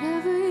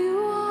whatever you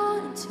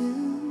want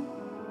to.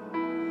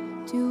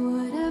 Do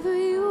whatever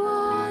you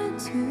want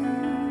to.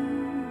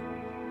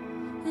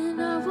 And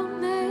I will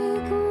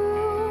make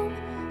room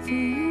for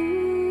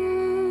you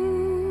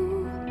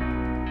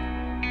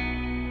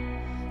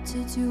to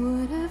do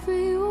whatever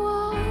you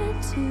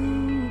want to.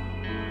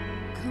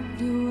 Come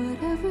do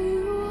whatever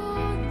you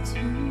want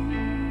to.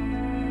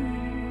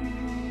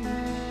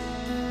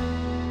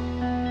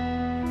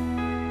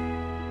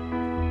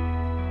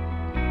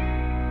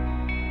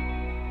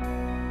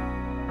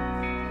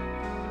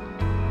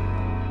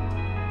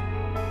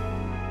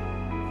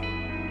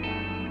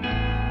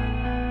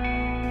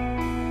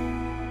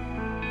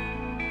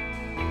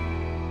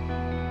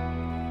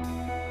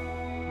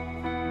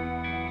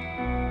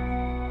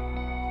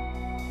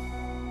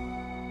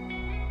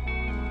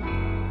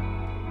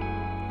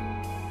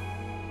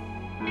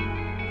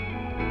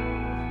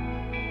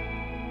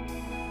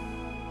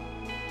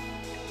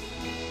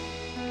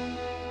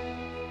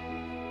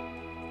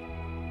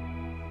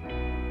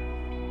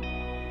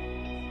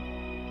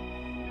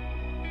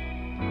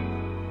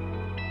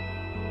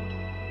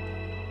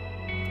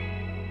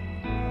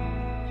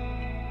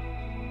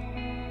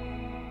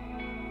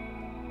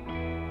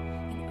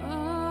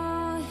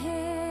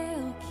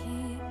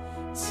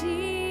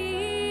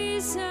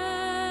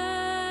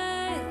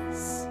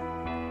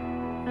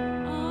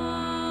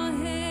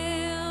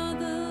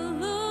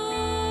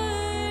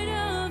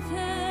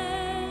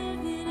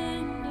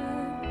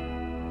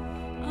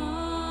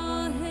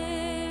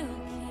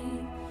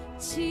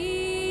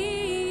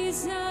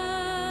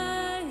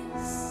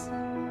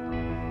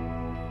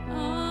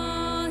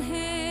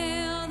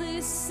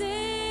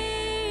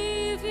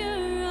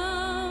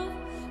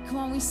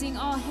 Sing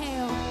all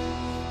hail,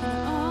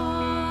 and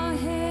all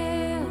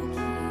hail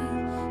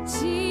King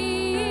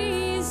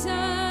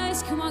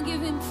Jesus. Come on,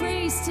 give him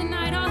praise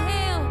tonight. All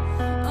hail,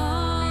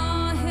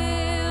 all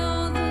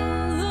hail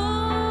the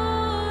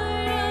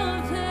Lord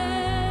of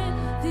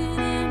heaven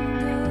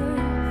and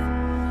earth.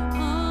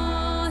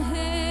 All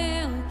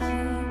hail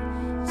King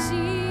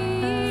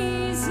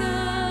Jesus.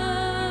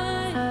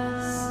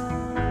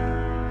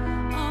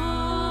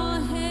 All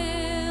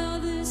hail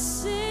the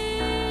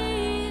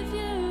Savior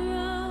of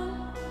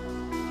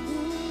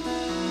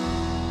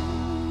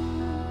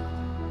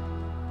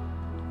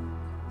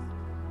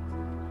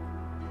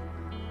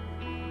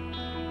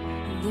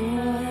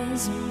there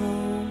was a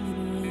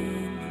moment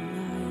when the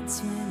lights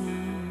went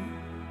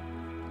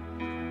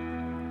out,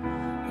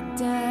 and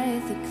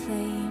death had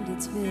claimed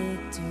its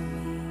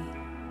victory.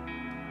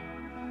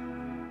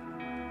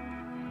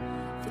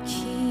 The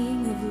King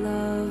of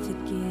love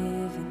had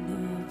given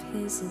up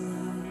his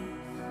life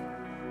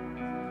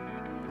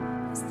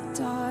as the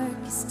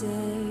darkest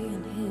day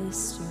in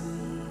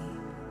history.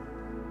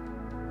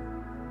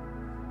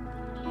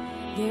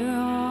 There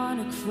on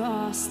a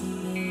cross they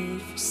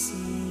made for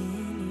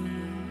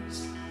sinners.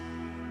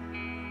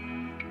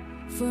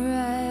 For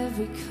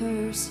every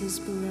curse his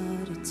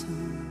blood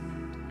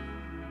atoned.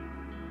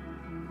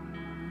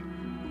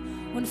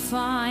 One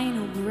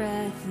final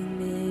breath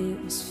and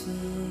it was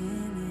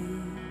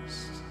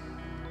finished.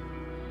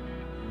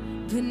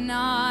 But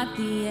not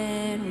the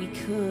end we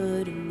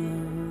could have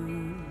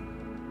known.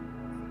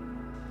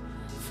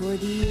 For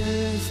the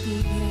earth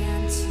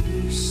began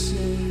to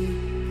shake,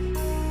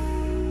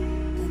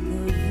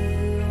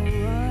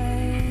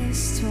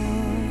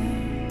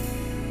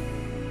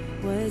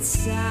 what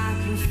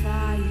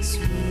sacrifice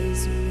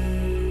was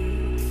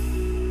made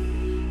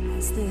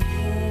as the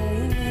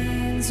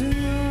heavens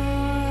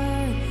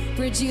roar.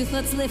 Bridge Youth,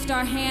 let's lift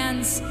our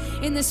hands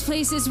in this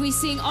place as we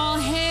sing all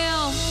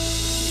hail,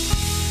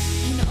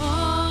 and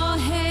all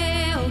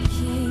hail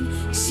King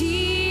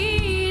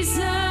Jesus.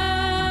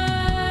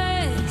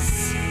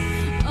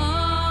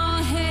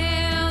 All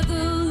hail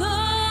the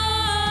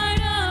Lord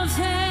of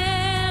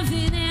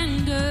heaven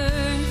and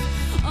earth.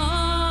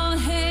 All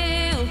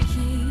hail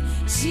King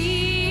Jesus.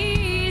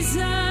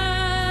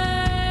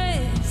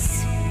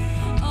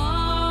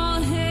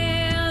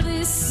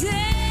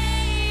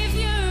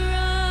 Savior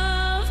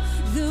of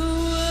the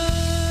world.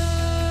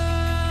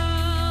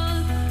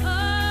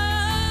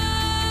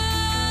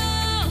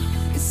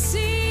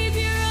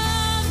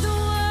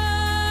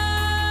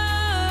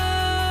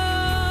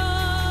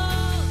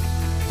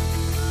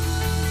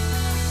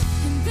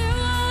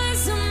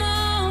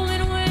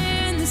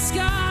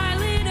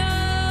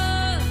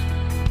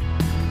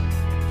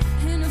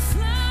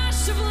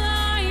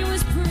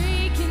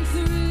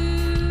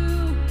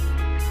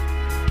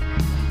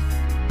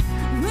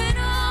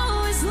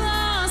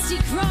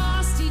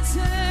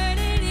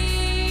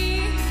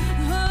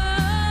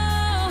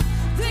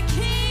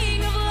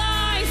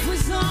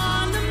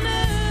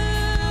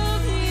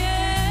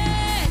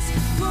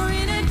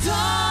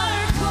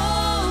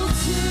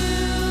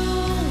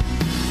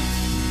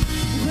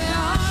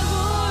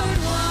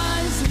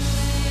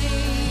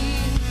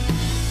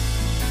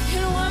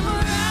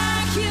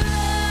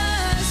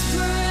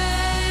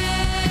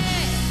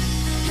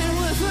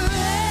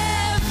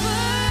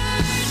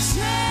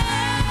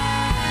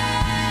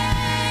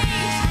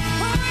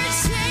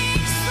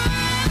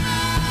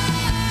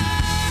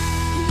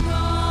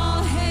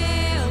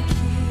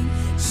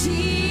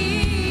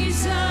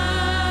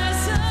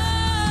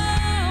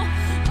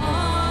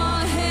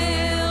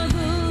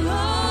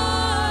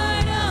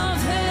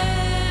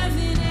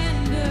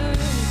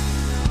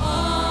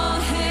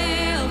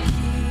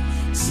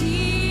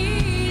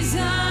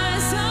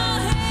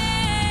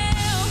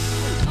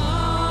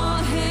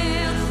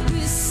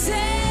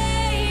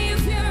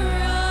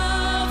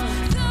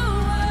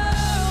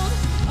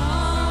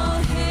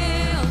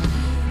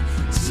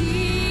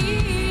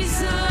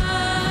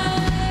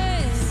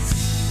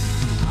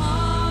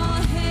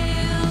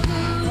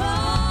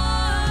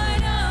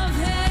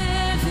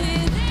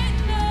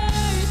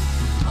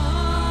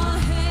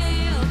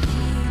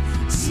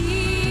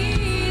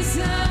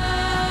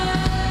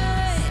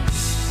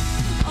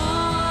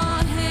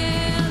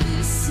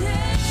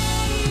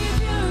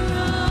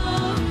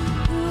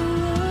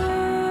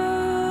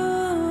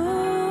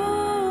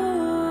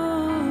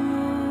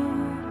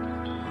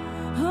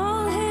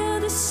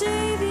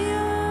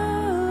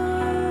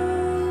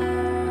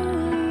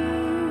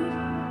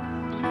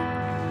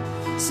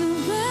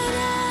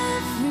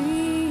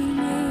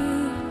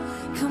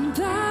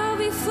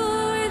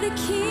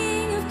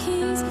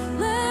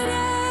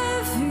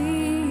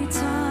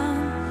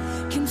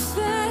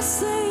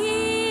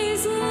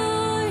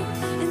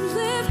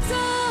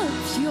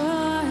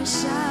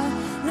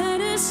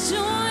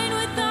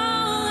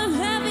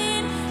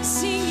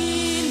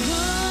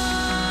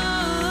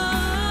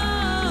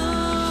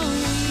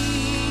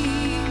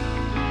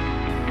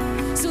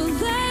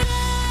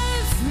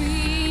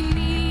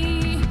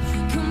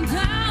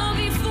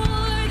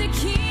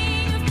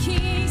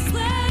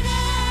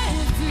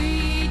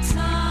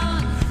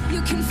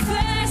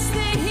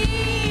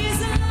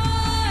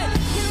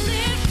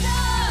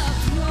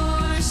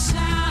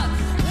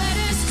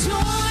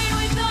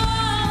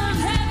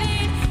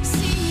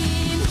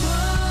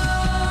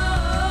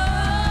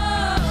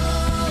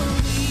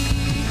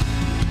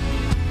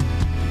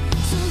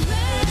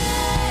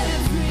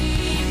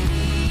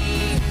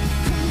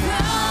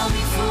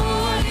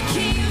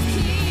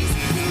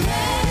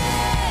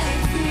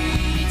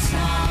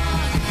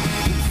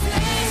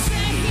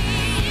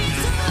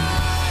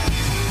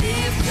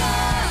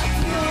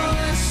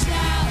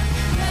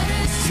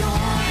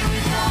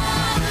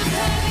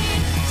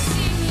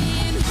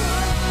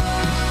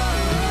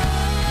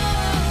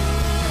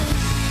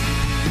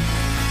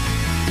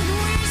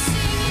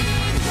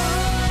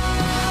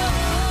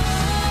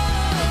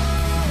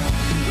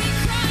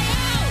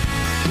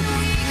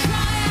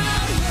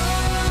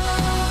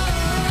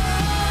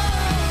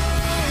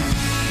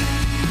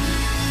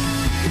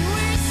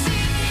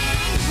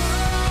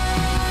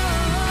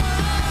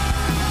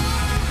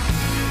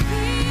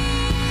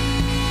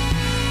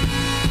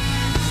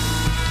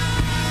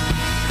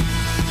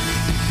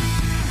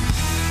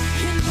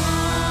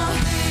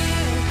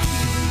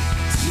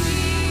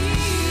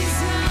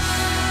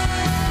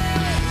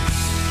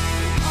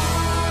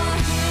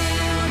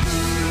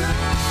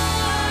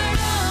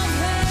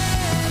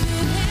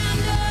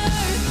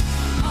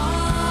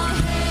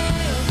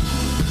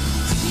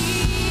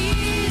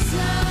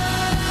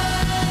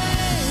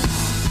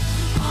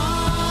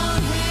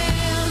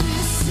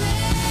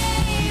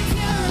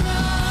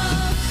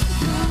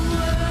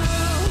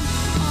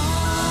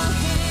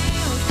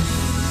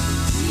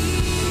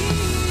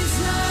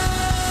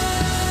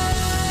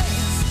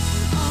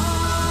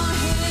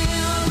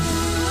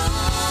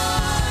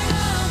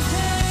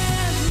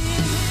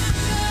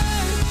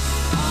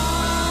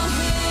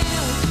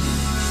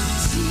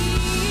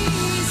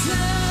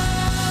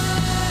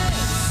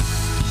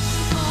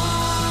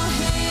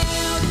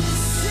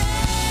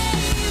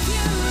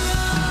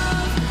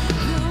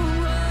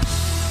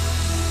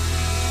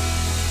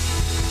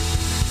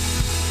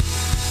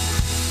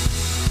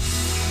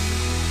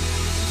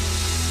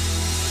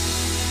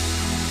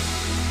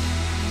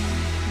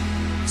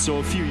 So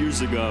a few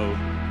years ago,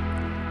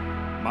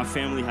 my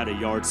family had a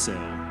yard sale.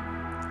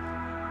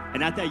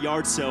 And at that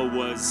yard sale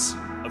was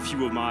a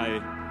few of my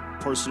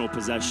personal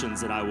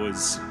possessions that I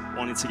was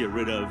wanting to get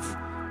rid of,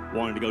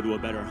 wanting to go to a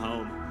better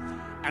home.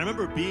 And I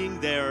remember being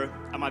there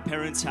at my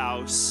parents'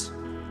 house,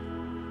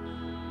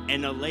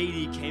 and a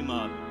lady came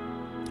up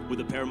with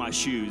a pair of my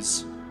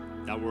shoes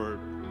that were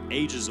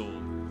ages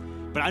old.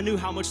 But I knew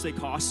how much they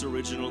cost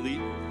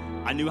originally.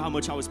 I knew how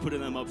much I was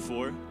putting them up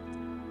for.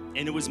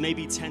 And it was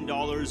maybe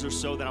 $10 or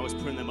so that I was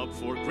putting them up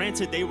for.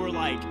 Granted, they were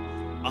like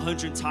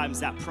 100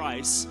 times that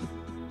price.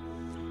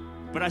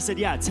 But I said,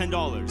 yeah,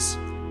 $10.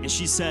 And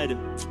she said,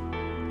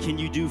 can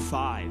you do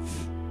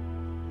 5?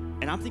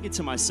 And I'm thinking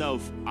to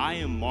myself, I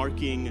am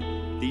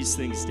marking these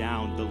things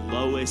down the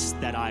lowest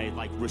that I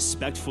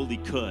respectfully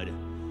could.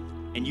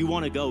 And you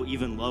want to go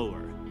even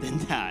lower than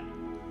that.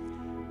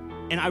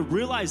 And I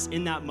realized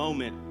in that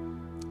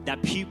moment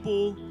that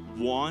people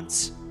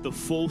want the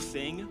full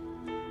thing,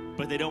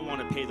 but they don't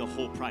want to pay the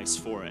whole price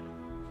for it.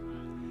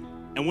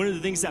 And one of the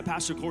things that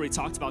Pastor Corey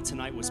talked about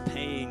tonight was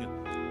paying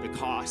the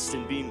cost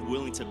and being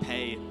willing to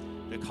pay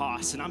the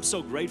cost. And I'm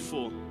so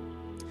grateful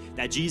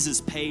that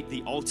Jesus paid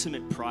the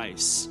ultimate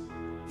price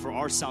for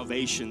our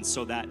salvation,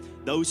 so that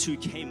those who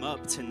came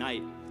up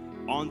tonight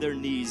on their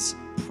knees,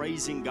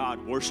 praising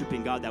God,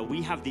 worshiping God, that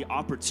we have the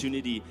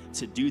opportunity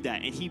to do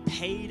that. And he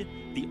paid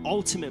the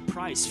ultimate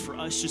price for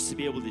us just to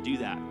be able to do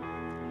that.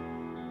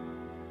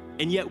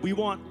 And yet we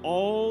want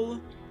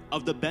all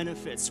of the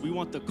benefits. We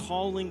want the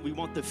calling, we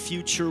want the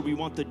future, we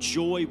want the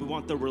joy, we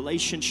want the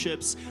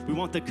relationships, we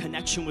want the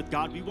connection with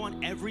God. We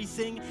want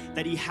everything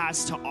that he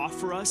has to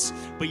offer us,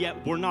 but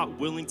yet we're not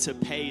willing to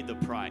pay the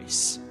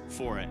price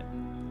for it.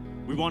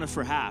 We want it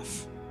for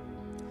half.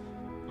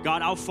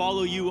 God, I'll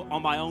follow you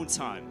on my own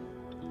time.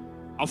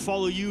 I'll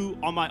follow you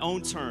on my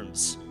own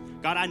terms.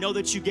 God, I know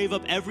that you gave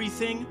up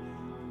everything,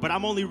 but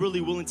I'm only really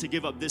willing to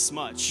give up this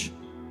much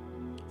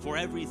for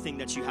everything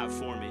that you have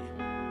for me.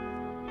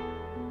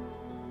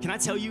 Can I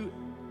tell you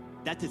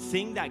that the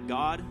thing that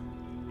God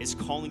is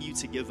calling you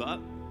to give up,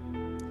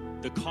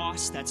 the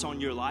cost that's on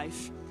your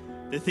life,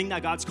 the thing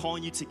that God's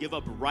calling you to give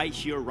up right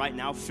here, right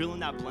now, fill in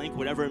that blank,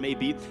 whatever it may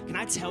be, can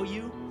I tell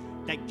you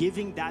that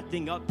giving that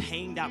thing up,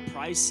 paying that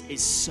price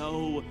is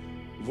so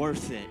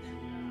worth it?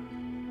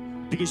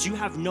 Because you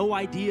have no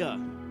idea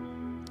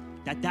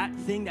that that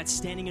thing that's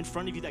standing in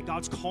front of you that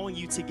God's calling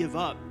you to give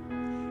up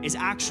is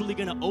actually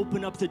going to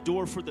open up the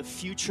door for the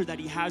future that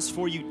he has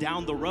for you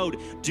down the road.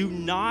 Do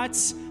not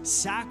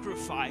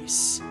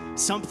sacrifice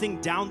something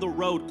down the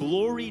road,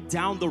 glory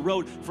down the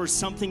road, for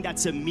something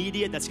that's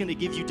immediate, that's going to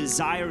give you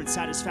desire and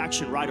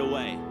satisfaction right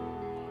away.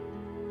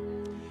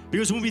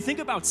 Because when we think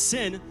about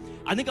sin,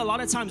 I think a lot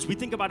of times we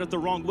think about it the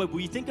wrong way.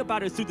 We think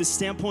about it through the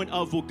standpoint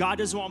of, well, God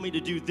doesn't want me to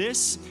do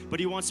this, but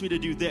he wants me to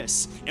do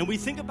this. And we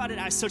think about it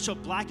as such a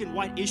black and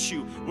white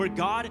issue where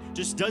God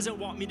just doesn't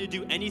want me to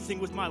do anything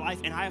with my life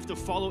and I have to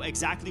follow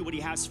exactly what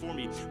he has for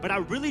me. But I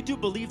really do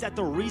believe that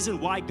the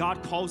reason why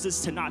God calls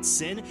us to not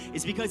sin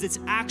is because it's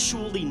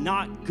actually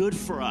not good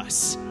for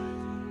us.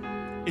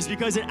 Is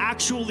because it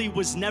actually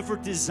was never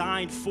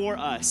designed for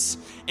us.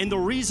 And the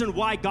reason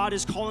why God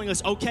is calling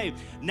us, okay,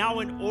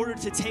 now in order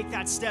to take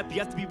that step, you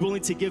have to be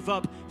willing to give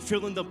up,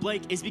 fill in the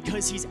blank, is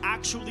because he's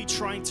actually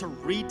trying to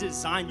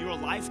redesign your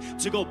life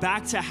to go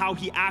back to how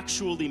he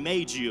actually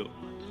made you.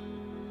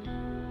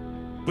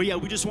 But yeah,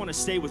 we just want to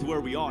stay with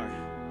where we are.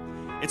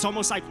 It's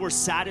almost like we're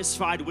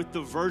satisfied with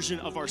the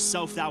version of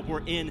ourselves that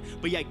we're in,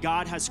 but yet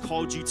God has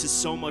called you to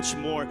so much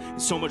more,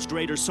 so much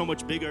greater, so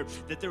much bigger,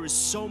 that there is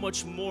so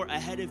much more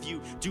ahead of you.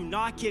 Do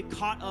not get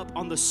caught up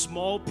on the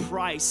small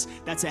price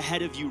that's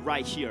ahead of you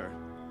right here.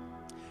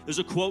 There's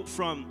a quote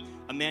from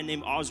a man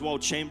named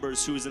Oswald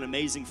Chambers, who is an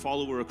amazing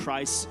follower of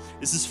Christ.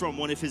 This is from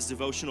one of his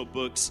devotional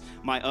books,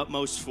 My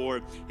Utmost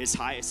for His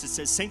Highest. It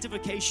says,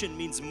 sanctification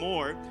means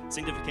more.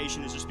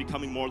 Sanctification is just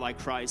becoming more like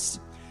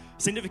Christ.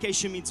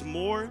 Sanctification means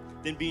more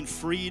than being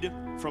freed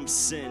from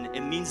sin.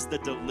 It means the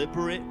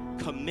deliberate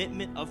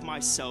commitment of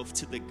myself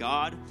to the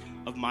God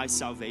of my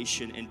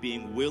salvation and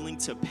being willing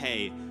to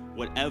pay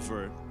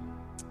whatever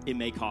it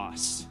may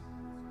cost.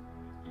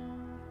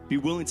 Be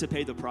willing to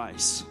pay the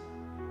price.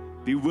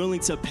 Be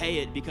willing to pay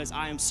it, because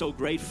I am so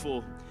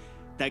grateful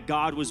that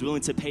God was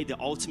willing to pay the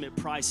ultimate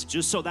price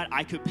just so that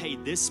I could pay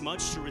this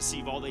much to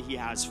receive all that he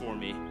has for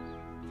me.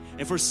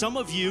 And for some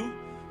of you,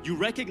 you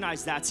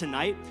recognize that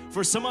tonight.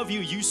 For some of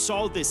you, you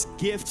saw this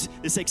gift,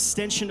 this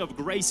extension of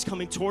grace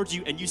coming towards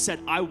you, and you said,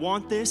 I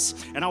want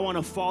this, and I want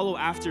to follow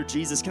after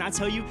Jesus. Can I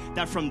tell you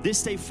that from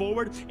this day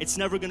forward, it's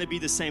never going to be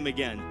the same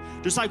again?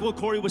 Just like what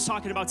Corey was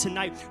talking about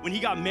tonight. When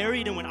he got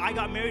married and when I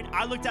got married,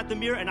 I looked at the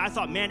mirror and I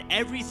thought, man,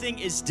 everything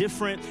is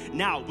different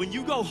now. When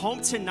you go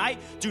home tonight,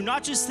 do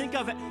not just think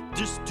of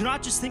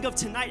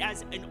tonight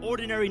as an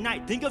ordinary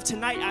night. Think of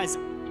tonight as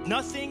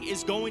nothing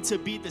is going to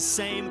be the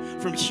same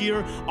from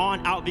here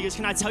on out. Because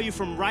can I tell you,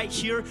 from right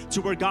here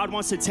to where God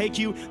wants to take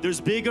you,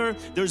 there's bigger,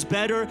 there's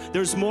better,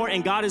 there's more,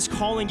 and God is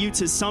calling you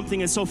to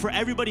something. And so for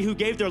everybody who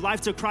gave their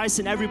life to Christ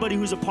and everybody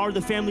who's a part of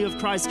the family of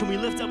Christ, can we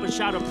lift up a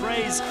shout of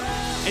praise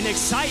and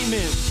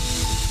excitement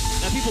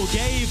that that people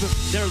gave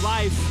their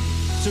life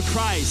to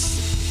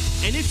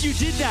Christ. And if you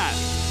did that,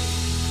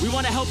 we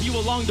want to help you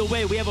along the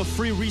way. We have a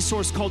free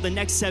resource called The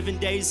Next 7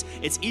 Days.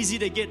 It's easy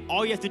to get.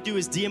 All you have to do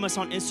is DM us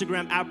on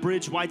Instagram at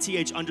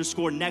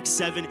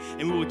bridgeyth_next7,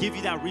 and we will give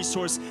you that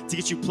resource to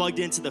get you plugged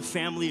into the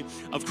family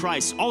of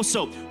Christ.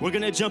 Also, we're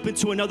going to jump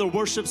into another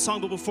worship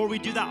song, but before we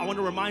do that, I want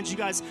to remind you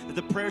guys that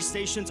the prayer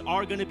stations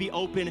are going to be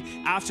open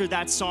after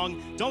that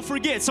song. Don't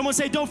forget. Someone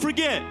say, don't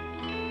forget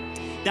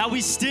that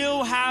we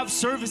still have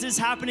services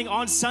happening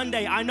on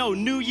Sunday. I know,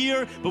 new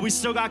year, but we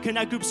still got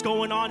connect groups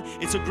going on.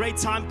 It's a great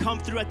time. Come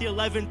through at the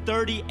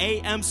 11:30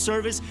 a.m.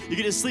 service. You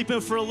get to sleep in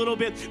for a little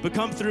bit, but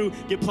come through,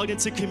 get plugged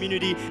into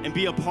community, and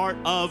be a part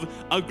of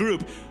a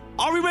group.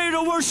 Are we ready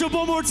to worship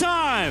one more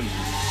time?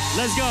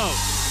 Let's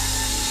go.